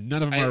 and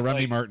none of them are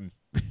Remy Martin.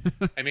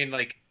 I mean,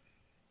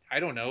 I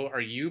don't know. Are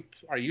you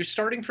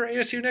starting for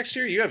ASU next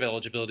year? You have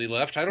eligibility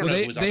left. I don't know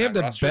who's on that roster. They have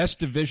the best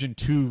Division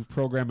II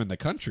program in the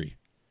country.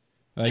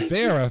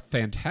 They are a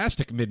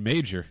fantastic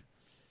mid-major.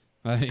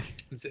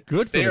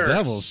 Good for the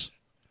Devils.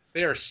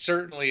 They are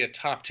certainly a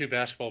top 2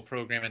 basketball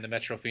program in the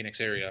Metro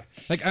Phoenix area.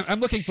 I'm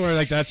looking for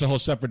that's a whole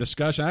separate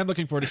discussion. I'm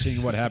looking forward to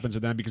seeing what happens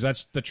with them because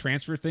that's the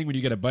transfer thing when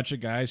you get a bunch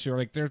of guys who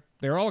are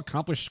they're all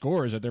accomplished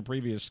scorers at their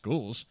previous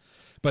schools,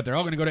 but they're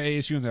all going to go to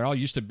ASU and they're all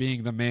used to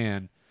being the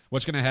man.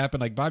 What's going to happen?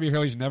 Bobby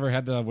Hurley's never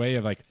had the way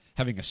of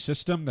having a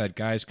system that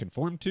guys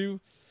conform to.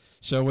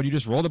 So when you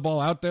just roll the ball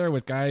out there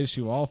with guys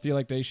who all feel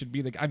like they should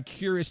be I'm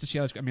curious to see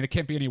how this. I mean, it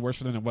can't be any worse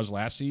than it was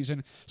last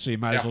season, so you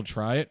might as well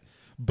try it.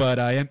 But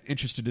I am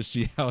interested to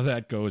see how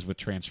that goes with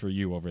Transfer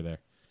U over there.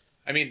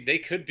 I mean, they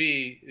could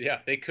be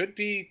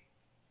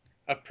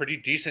a pretty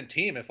decent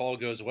team if all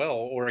goes well,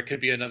 or it could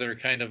be another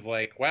kind of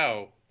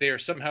wow, they are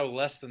somehow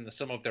less than the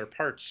sum of their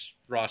parts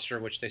roster,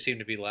 which they seemed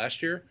to be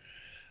last year.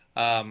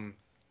 And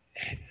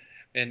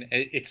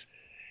it's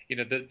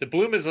the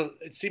bloom is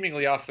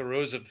seemingly off the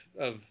rose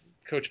of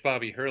Coach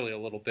Bobby Hurley a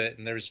little bit,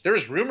 and there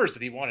was rumors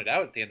that he wanted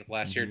out at the end of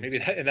last year,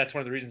 and that's one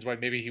of the reasons why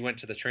maybe he went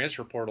to the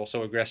transfer portal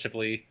so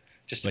aggressively.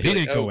 But he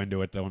didn't go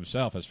into it though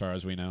himself, as far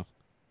as we know.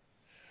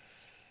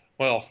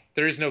 Well,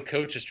 there is no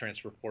coach's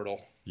transfer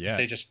portal. Yeah,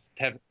 they just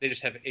have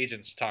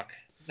agents talk.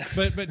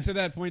 but to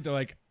that point though,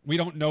 like we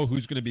don't know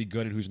who's going to be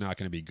good and who's not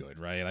going to be good,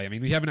 right? I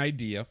mean, we have an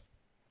idea.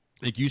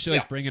 Like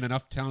UCLA's bringing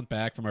enough talent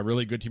back from a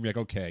really good team. You're like,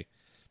 okay.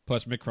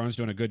 Plus, Mick Cronin's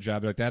doing a good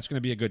job. Like, that's going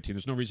to be a good team.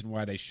 There's no reason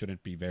why they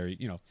shouldn't be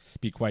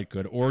be quite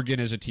good. Oregon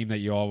is a team that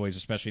you always,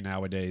 especially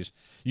nowadays,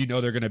 they're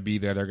going to be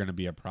there. They're going to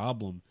be a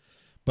problem.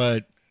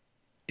 But,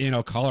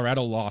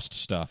 Colorado lost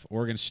stuff.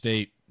 Oregon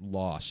State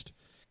lost.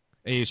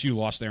 ASU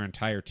lost their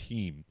entire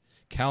team.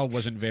 Cal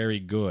wasn't very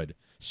good.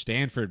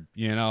 Stanford,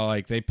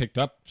 they picked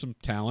up some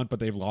talent, but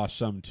they've lost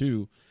some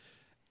too.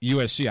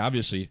 USC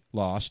obviously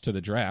lost to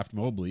the draft,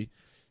 Mobley.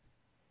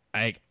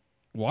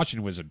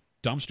 Washington was a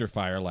dumpster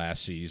fire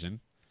last season.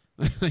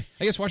 I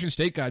guess Washington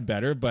State got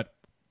better, but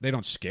they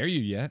don't scare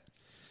you yet.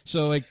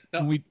 So,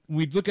 when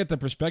we look at the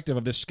perspective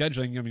of this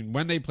scheduling, I mean,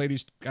 when they play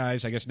these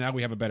guys, I guess now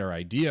we have a better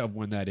idea of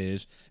when that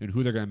is and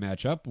who they're going to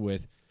match up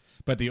with.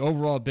 But the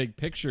overall big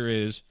picture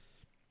is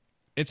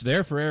it's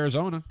there for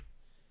Arizona,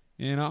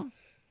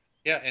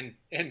 Yeah,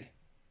 and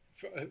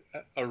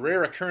a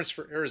rare occurrence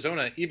for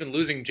Arizona, even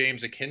losing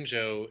James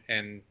Akinjo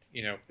and,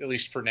 at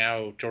least for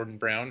now, Jordan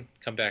Brown,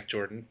 come back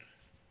Jordan.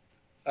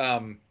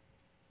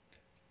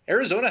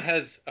 Arizona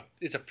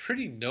is a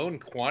pretty known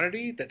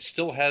quantity that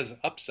still has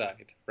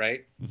upside,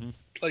 right? Mm-hmm.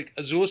 Like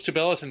Azuolas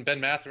Tubelis and Ben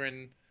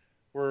Mathurin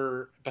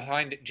were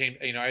behind James.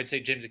 I'd say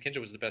James Akinjo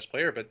was the best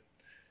player, but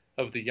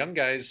of the young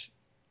guys,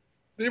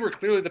 they were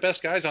clearly the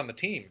best guys on the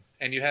team.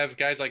 And you have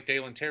guys like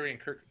Dalen Terry and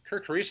Kirk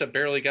Harisa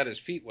barely got his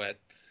feet wet.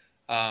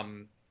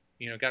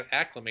 Got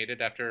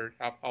acclimated after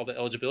all the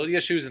eligibility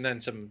issues and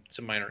then some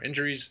minor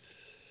injuries.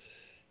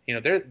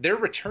 They're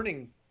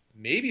returning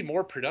maybe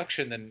more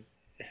production than.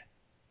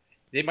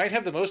 They might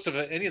have the most of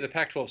any of the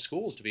Pac-12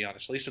 schools, to be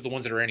honest, at least of the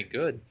ones that are any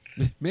good.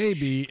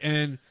 Maybe,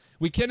 and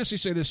we can't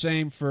necessarily say the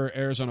same for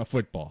Arizona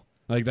football.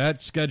 Like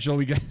that schedule,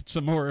 we got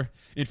some more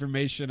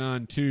information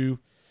on, too.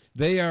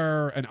 They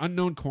are an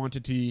unknown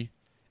quantity,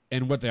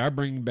 and what they are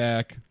bringing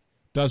back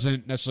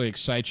doesn't necessarily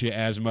excite you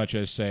as much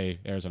as, say,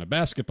 Arizona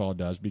basketball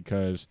does,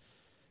 because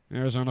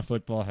Arizona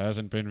football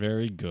hasn't been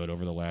very good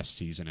over the last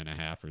season and a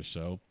half or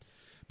so.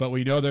 But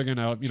we know they're going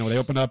to, they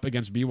open up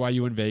against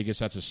BYU in Vegas.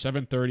 That's a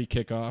 7:30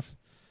 kickoff.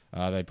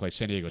 They play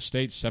San Diego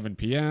State, 7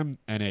 p.m.,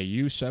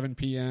 NAU, 7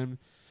 p.m.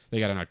 They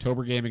got an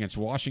October game against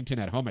Washington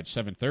at home at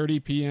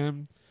 7:30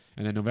 p.m.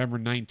 And then November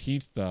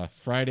 19th,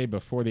 Friday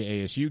before the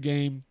ASU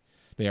game,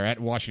 they are at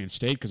Washington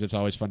State because it's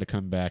always fun to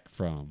come back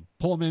from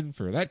Pullman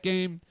for that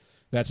game.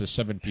 That's a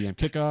 7 p.m.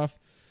 kickoff.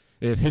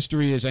 If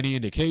history is any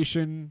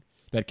indication,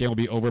 that game will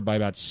be over by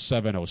about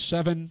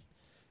 7:07.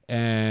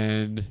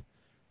 And,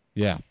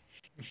 yeah.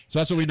 So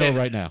that's what we know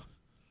right now.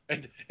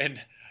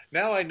 And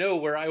now I know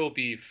where I will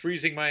be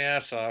freezing my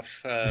ass off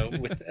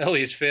with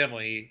Ellie's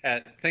family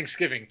at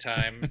Thanksgiving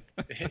time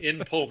in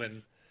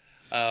Pullman,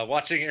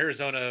 watching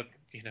Arizona,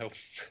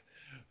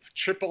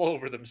 triple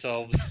over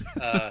themselves.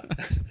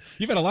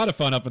 You've had a lot of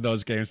fun up in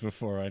those games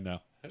before, I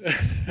know.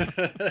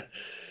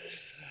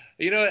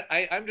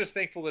 I'm just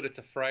thankful that it's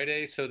a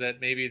Friday, so that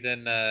maybe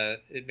then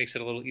it makes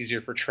it a little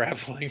easier for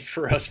traveling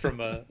for us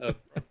from a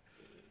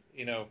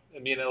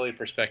me and Ellie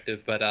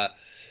perspective. But I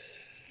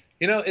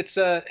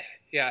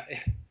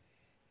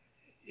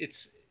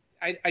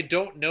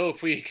don't know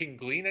if we can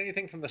glean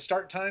anything from the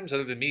start times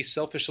other than me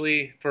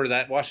selfishly for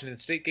that Washington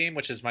State game,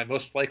 which is my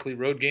most likely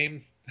road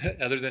game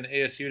other than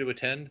ASU to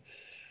attend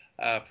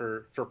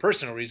for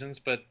personal reasons.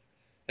 But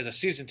as a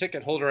season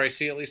ticket holder, I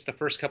see at least the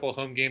first couple of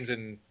home games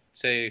and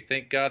say,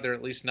 thank God they're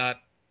at least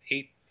not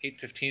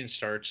 8:15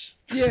 starts.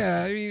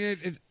 Yeah, I mean,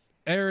 it's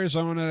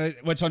Arizona.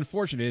 What's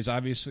unfortunate is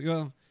obviously,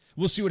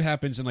 we'll see what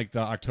happens in like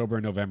the October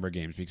and November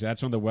games, because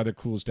that's when the weather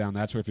cools down.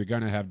 That's where if you're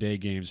going to have day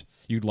games,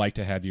 you'd like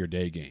to have your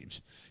day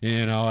games.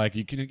 You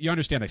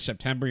understand, like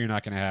September, you're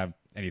not going to have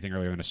anything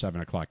earlier than a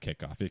 7:00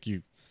 kickoff.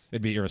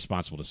 It'd be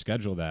irresponsible to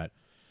schedule that.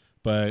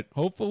 But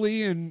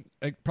hopefully, and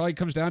it probably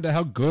comes down to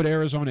how good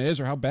Arizona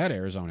is or how bad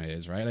Arizona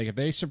is, right? Like if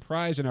they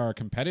surprise and are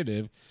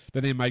competitive,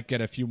 then they might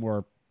get a few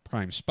more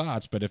prime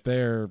spots. But if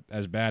they're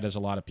as bad as a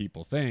lot of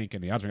people think,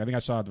 and the odds, I think I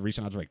saw the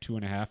recent odds were like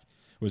 2.5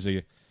 was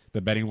the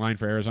betting line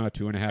for Arizona,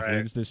 2.5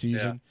 wins this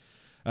season.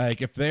 Yeah.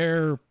 Like if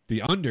they're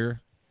the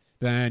under,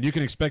 then you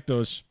can expect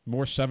those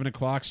more 7:00,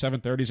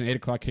 7:30s, and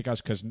 8:00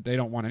 kickouts because they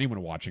don't want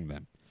anyone watching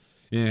them,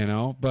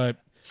 But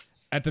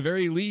at the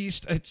very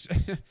least, it's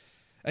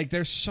like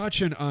there's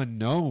such an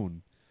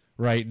unknown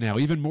right now,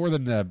 even more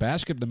than the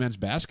men's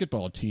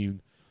basketball team,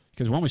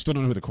 because one, we still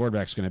don't know who the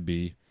quarterback's going to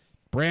be.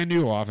 Brand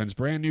new offense,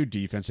 brand new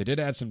defense. They did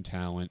add some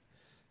talent.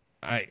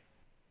 I'm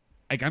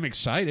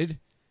excited.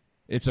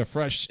 It's a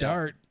fresh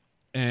start.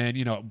 And,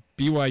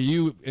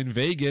 BYU in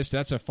Vegas,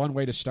 that's a fun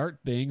way to start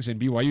things, and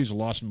BYU's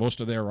lost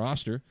most of their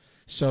roster.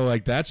 So,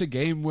 that's a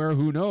game where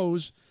who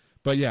knows.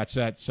 But, yeah, it's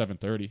at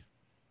 7:30.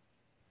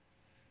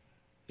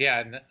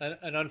 Yeah,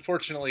 and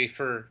unfortunately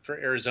for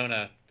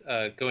Arizona,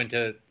 going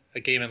to a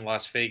game in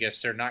Las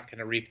Vegas, they're not going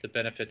to reap the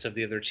benefits of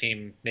the other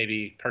team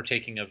maybe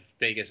partaking of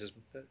Vegas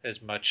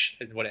as much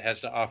in what it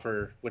has to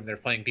offer when they're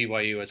playing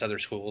BYU as other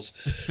schools.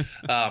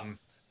 But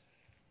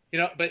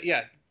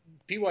yeah,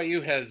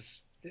 BYU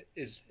has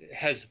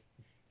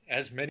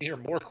as many or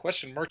more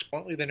question marks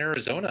bluntly than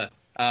Arizona.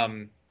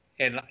 And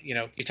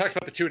you talked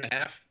about the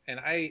 2.5,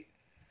 and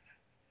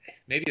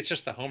maybe it's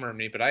just the homer in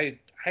me, but I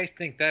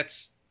think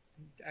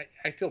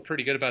I feel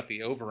pretty good about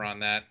the over on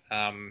that.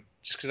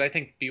 Just because I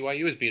think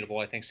BYU is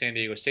beatable. I think San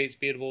Diego State's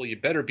beatable. You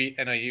better beat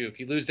NIU. If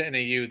you lose to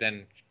NIU,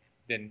 then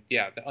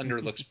yeah, the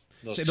under looks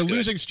the good.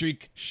 Losing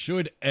streak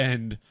should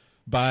end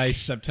by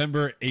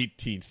September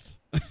 18th.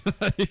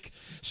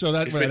 So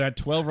that we're at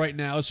 12 right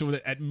now. So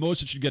at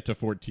most it should get to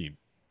 14.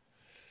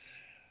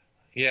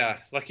 Yeah,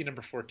 lucky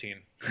number 14.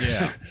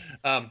 Yeah.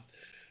 But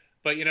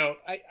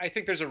I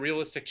think there's a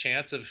realistic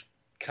chance of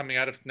coming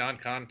out of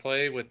non-con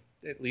play with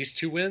at least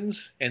 2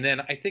 wins, and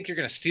then I think you're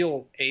going to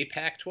steal a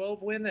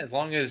Pac-12 win as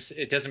long as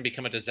it doesn't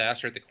become a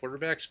disaster at the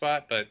quarterback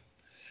spot. But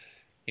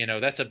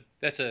that's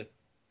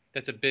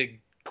a big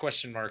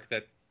question mark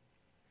that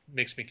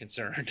makes me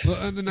concerned. Well,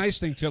 and the nice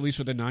thing too, at least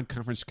with the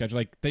non-conference schedule,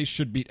 like they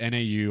should beat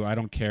NAU. I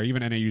don't care.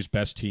 Even NAU's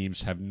best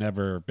teams have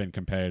never been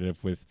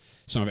competitive with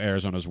some of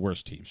Arizona's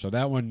worst teams. So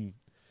that one,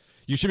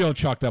 you should be able to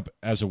chalk it up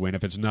as a win.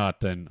 If it's not,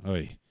 then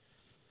oy.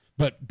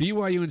 But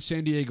BYU and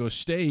San Diego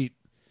State,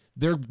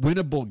 they're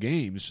winnable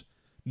games.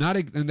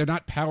 And they're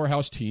not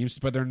powerhouse teams,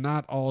 but they're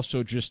not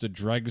also just the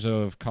dregs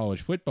of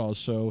college football.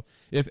 So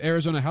if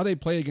Arizona, how they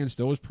play against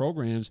those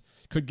programs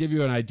could give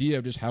you an idea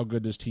of just how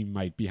good this team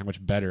might be, how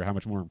much better, how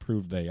much more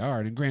improved they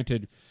are. And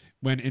granted,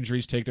 when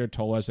injuries take their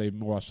toll, as they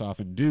most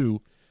often do,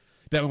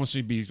 that will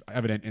mostly be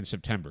evident in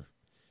September.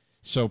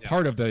 So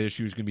part of the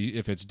issue is going to be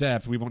if it's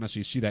depth, we won't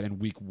necessarily see that in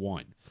week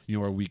 1,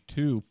 or week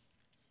 2.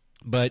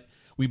 But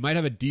we might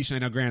have a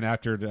decent, I know, granted,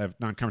 after the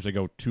non-conference, they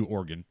go to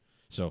Oregon.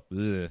 So,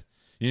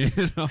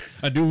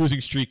 a new losing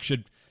streak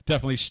should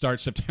definitely start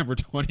September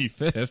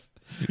 25th.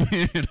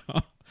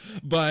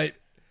 But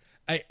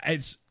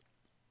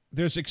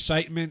there's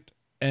excitement,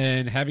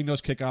 and having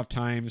those kickoff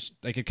times,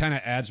 like it kind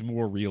of adds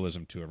more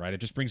realism to it, right? It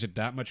just brings it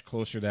that much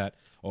closer that,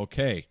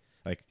 okay,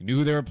 like you knew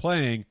who they were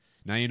playing,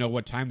 now you know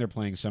what time they're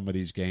playing some of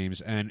these games.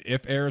 And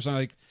if Arizona,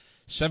 like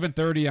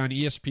 7:30 on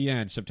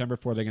ESPN, September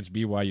 4th against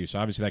BYU, so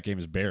obviously that game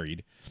is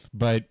buried,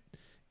 but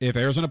if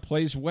Arizona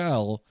plays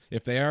well,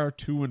 if they are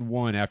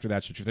 2-1 after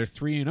that, if they're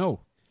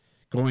 3-0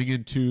 going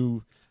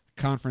into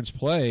conference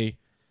play,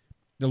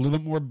 a little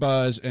bit more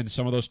buzz, and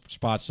some of those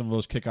spots, some of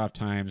those kickoff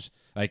times,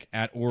 like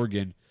at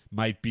Oregon,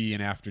 might be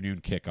an afternoon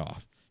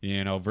kickoff.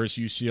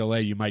 Versus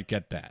UCLA, you might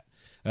get that.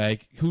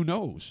 Like, who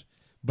knows?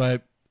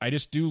 But I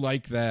just do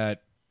like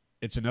that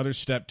it's another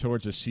step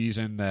towards a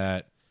season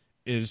that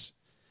is,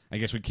 I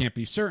guess we can't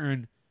be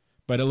certain,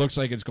 but it looks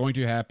like it's going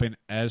to happen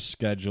as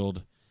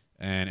scheduled.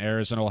 And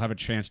Arizona will have a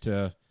chance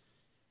to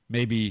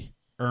maybe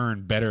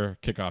earn better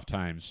kickoff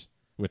times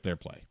with their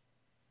play.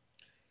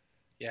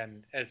 Yeah,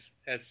 and as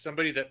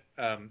somebody that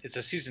is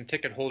a season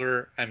ticket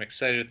holder, I'm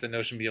excited at the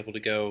notion to be able to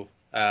go.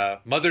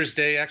 Mother's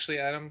Day, actually,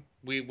 Adam,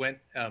 we went.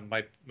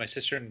 My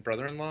sister and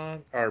brother-in-law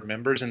are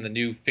members in the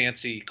new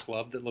fancy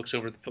club that looks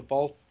over the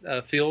football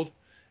field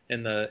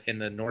in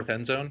the north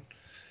end zone.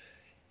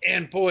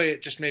 And boy,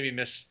 it just made me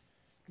miss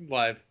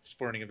live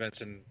sporting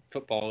events and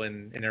football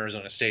in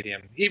Arizona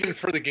Stadium. Even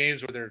for the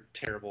games where they're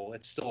terrible,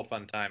 it's still a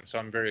fun time. So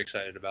I'm very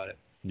excited about it.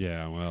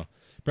 Yeah, well,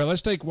 Brett,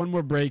 let's take one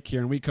more break here,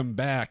 and we come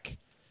back.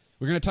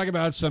 We're going to talk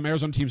about some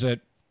Arizona teams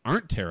that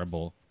aren't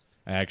terrible,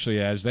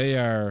 actually, as they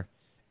are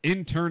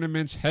in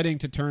tournaments, heading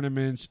to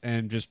tournaments,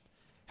 and just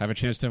have a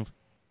chance to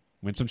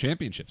win some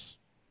championships.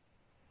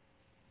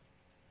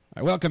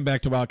 All right, welcome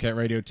back to Wildcat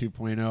Radio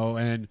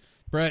 2.0, and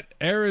Brett,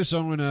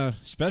 Arizona,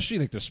 especially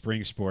like the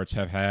spring sports,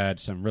 have had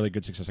some really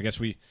good success. I guess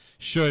we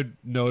should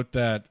note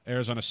that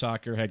Arizona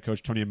soccer head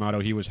coach Tony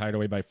Amato, he was hired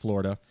away by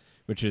Florida,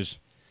 which is,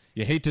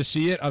 you hate to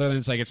see it, other than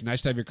it's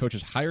nice to have your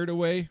coaches hired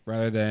away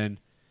rather than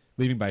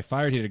leaving by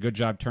fired. He did a good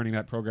job turning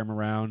that program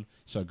around,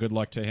 so good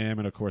luck to him.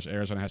 And, of course,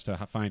 Arizona has to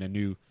find a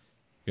new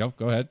 – go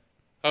ahead.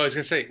 Oh, I was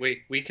going to say,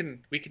 wait, we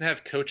can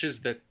have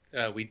coaches that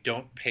we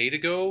don't pay to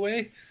go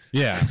away?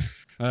 Yeah.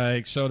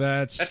 So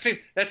that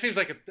seems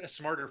like a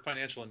smarter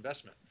financial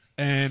investment.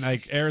 And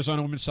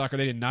Arizona women's soccer,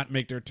 they did not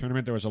make their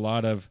tournament. There was a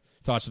lot of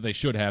thoughts that they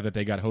should have, that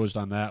they got hosed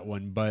on that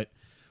one. But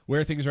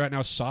where things are at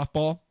now,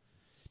 softball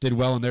did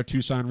well in their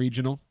Tucson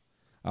regional,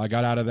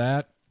 got out of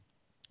that.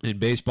 And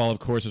baseball, of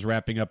course, is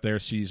wrapping up their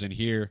season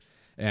here,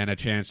 and a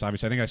chance.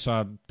 Obviously, I think I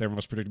saw they were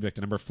most predicted to be like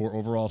the number 4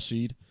 overall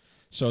seed.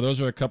 So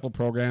those are a couple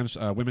programs.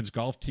 Women's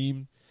golf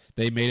team,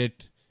 they made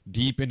it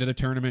deep into the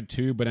tournament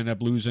too, but ended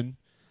up losing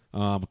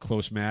a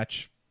close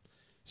match.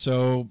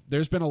 So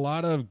there's been a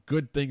lot of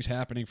good things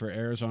happening for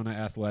Arizona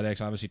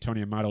athletics. Obviously,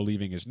 Tony Amato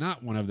leaving is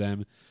not one of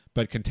them,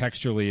 but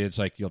contextually, it's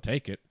like you'll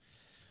take it.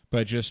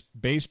 But just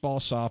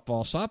baseball,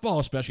 softball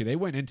especially, they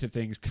went into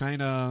things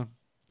kind of,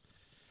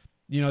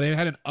 they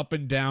had an up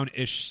and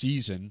down-ish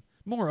season,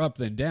 more up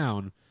than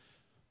down,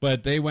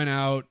 But they went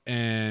out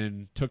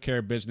and took care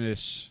of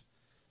business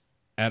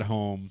at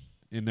home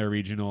in their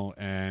regional,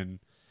 and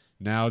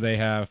now they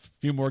have a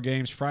few more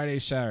games Friday,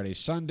 Saturday,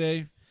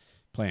 Sunday,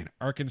 playing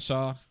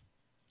Arkansas.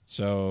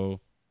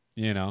 So,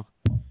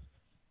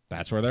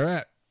 that's where they're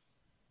at.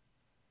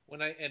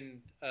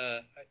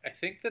 I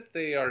think that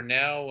they are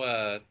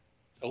now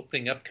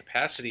opening up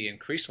capacity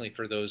increasingly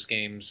for those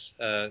games,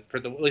 at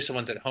least the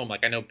ones at home.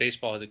 Like I know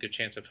baseball has a good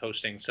chance of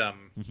hosting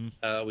some.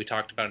 We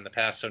talked about in the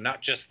past. So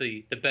not just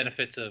the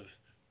benefits of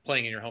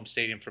playing in your home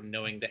stadium from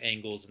knowing the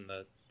angles and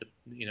the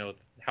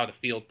how the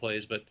field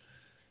plays, but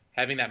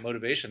having that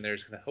motivation there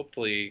is going to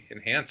hopefully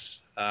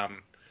enhance.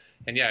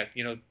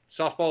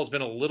 Softball has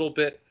been a little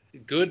bit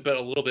good, but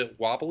a little bit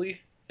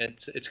wobbly.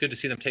 It's good to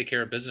see them take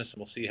care of business, and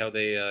we'll see how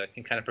they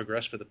can kind of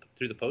progress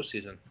through the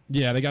postseason.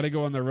 Yeah, they got to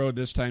go on the road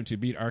this time to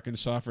beat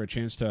Arkansas for a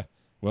chance to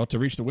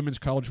reach the Women's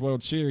College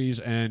World Series.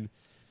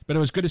 But it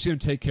was good to see them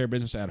take care of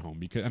business at home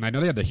and I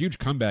know they had the huge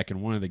comeback in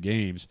one of the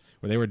games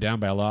where they were down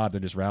by a lot,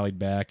 then just rallied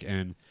back,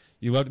 and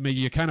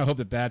you kind of hope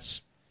that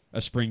that's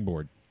a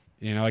springboard.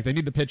 Like they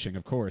need the pitching,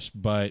 of course,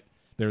 but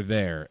they're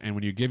there, and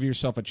when you give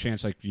yourself a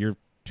chance, like you're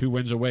 2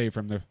 wins away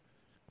from the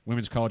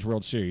Women's College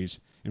World Series,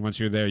 and once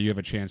you're there, you have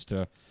a chance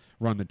to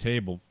run the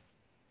table.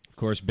 Of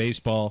course,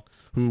 baseball,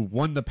 who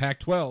won the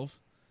Pac-12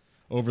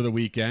 over the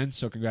weekend,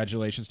 so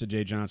congratulations to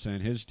Jay Johnson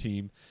and his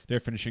team. They're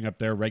finishing up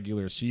their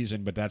regular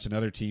season, but that's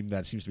another team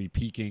that seems to be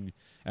peaking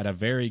at a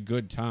very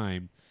good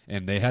time,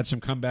 and they had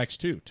some comebacks,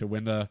 too, to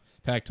win the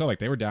Pac-12. Like,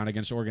 they were down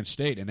against Oregon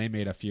State, and they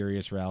made a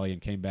furious rally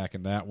and came back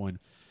in that one.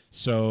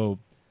 So,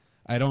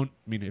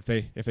 if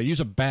they use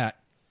a bat,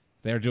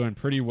 they're doing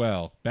pretty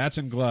well. Bats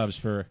and gloves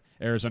for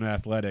Arizona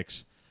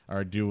Athletics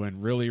are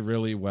doing really,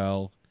 really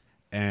well.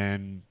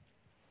 And,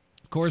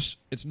 of course,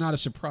 it's not a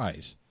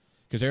surprise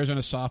because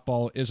Arizona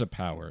softball is a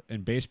power,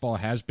 and baseball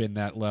has been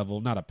that level,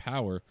 not a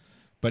power,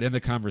 but in the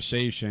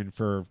conversation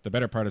for the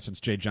better part of since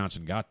Jay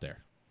Johnson got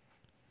there.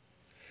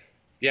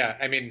 Yeah,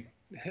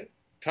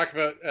 talk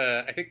about,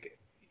 I think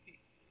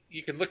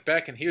you can look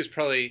back, and he was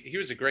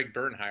a Greg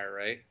Byrne hire,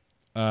 right?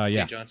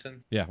 Yeah. Jay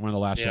Johnson? Yeah, one of the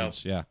last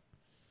ones, yeah.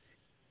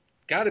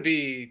 Got to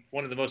be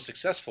one of the most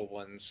successful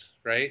ones,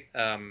 right?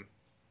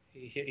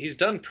 He's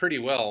done pretty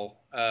well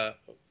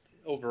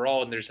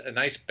overall, and there's a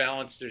nice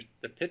balance.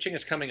 The pitching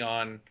is coming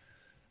on.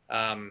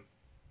 The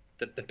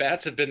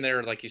bats have been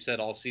there, like you said,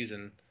 all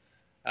season.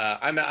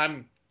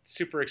 I'm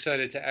super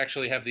excited to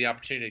actually have the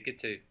opportunity to get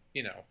to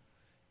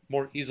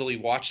more easily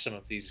watch some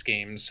of these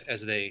games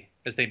as they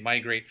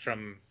migrate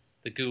from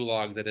the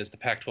gulag that is the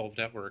Pac-12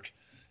 network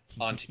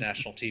onto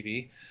national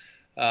TV.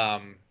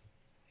 And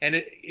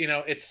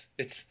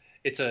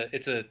it's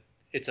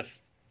a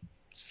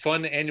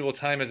fun annual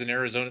time as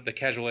the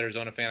casual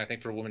Arizona fan, I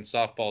think, for women's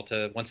softball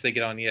to once they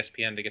get on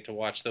ESPN to get to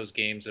watch those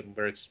games and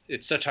where it's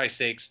such high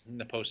stakes in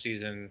the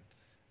postseason.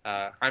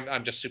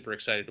 I'm just super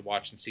excited to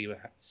watch and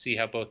see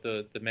how both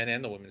the men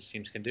and the women's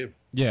teams can do.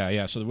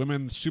 Yeah. So the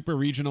women's super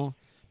regional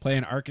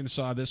playing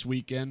Arkansas this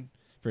weekend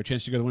for a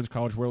chance to go to the Women's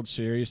College World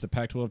Series. The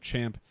Pac-12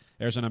 champ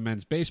Arizona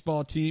men's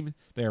baseball team,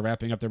 they are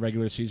wrapping up their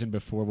regular season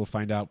before we'll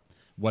find out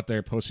what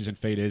their postseason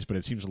fate is, but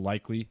it seems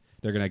likely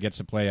they're going to get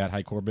to play at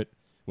High Corbett,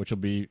 which will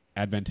be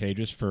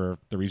advantageous for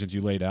the reasons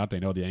you laid out. They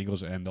know the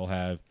angles, and they'll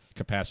have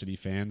capacity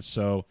fans.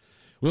 So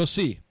we'll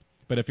see.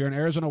 But if you're an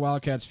Arizona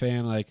Wildcats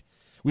fan,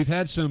 we've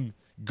had some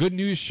good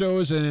news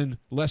shows and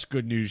less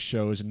good news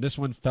shows, and this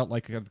one felt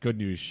like a good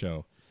news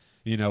show.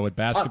 With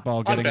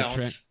basketball getting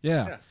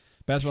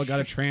basketball got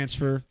a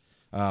transfer,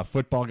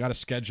 football got a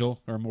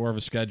schedule or more of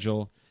a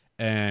schedule,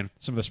 and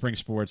some of the spring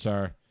sports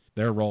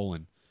they're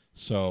rolling.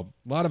 So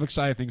a lot of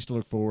exciting things to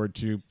look forward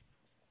to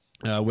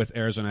with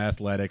Arizona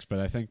Athletics. But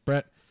I think,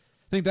 Brett,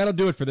 that'll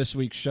do it for this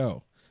week's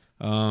show.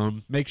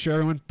 Make sure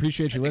everyone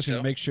appreciate you listening.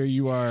 So. Make sure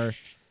you are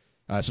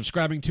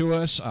subscribing to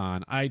us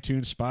on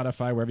iTunes,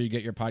 Spotify, wherever you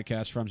get your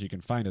podcasts from, so you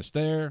can find us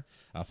there.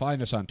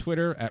 Find us on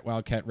Twitter at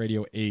Wildcat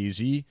Radio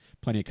AZ.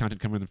 Plenty of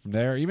content coming from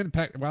there. Even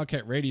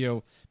Wildcat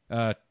Radio,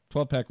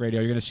 12-Pack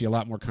Radio, you're going to see a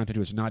lot more content to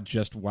it. It's not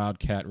just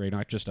Wildcat Radio,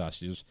 not just us.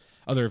 There's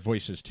other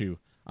voices, too,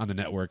 on the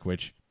network,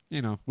 which,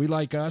 we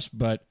like us,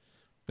 but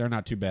they're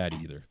not too bad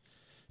either.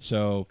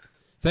 So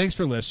thanks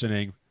for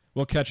listening.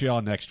 We'll catch you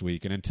all next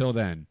week. And until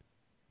then,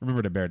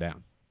 remember to bear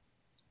down.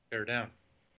 Bear down.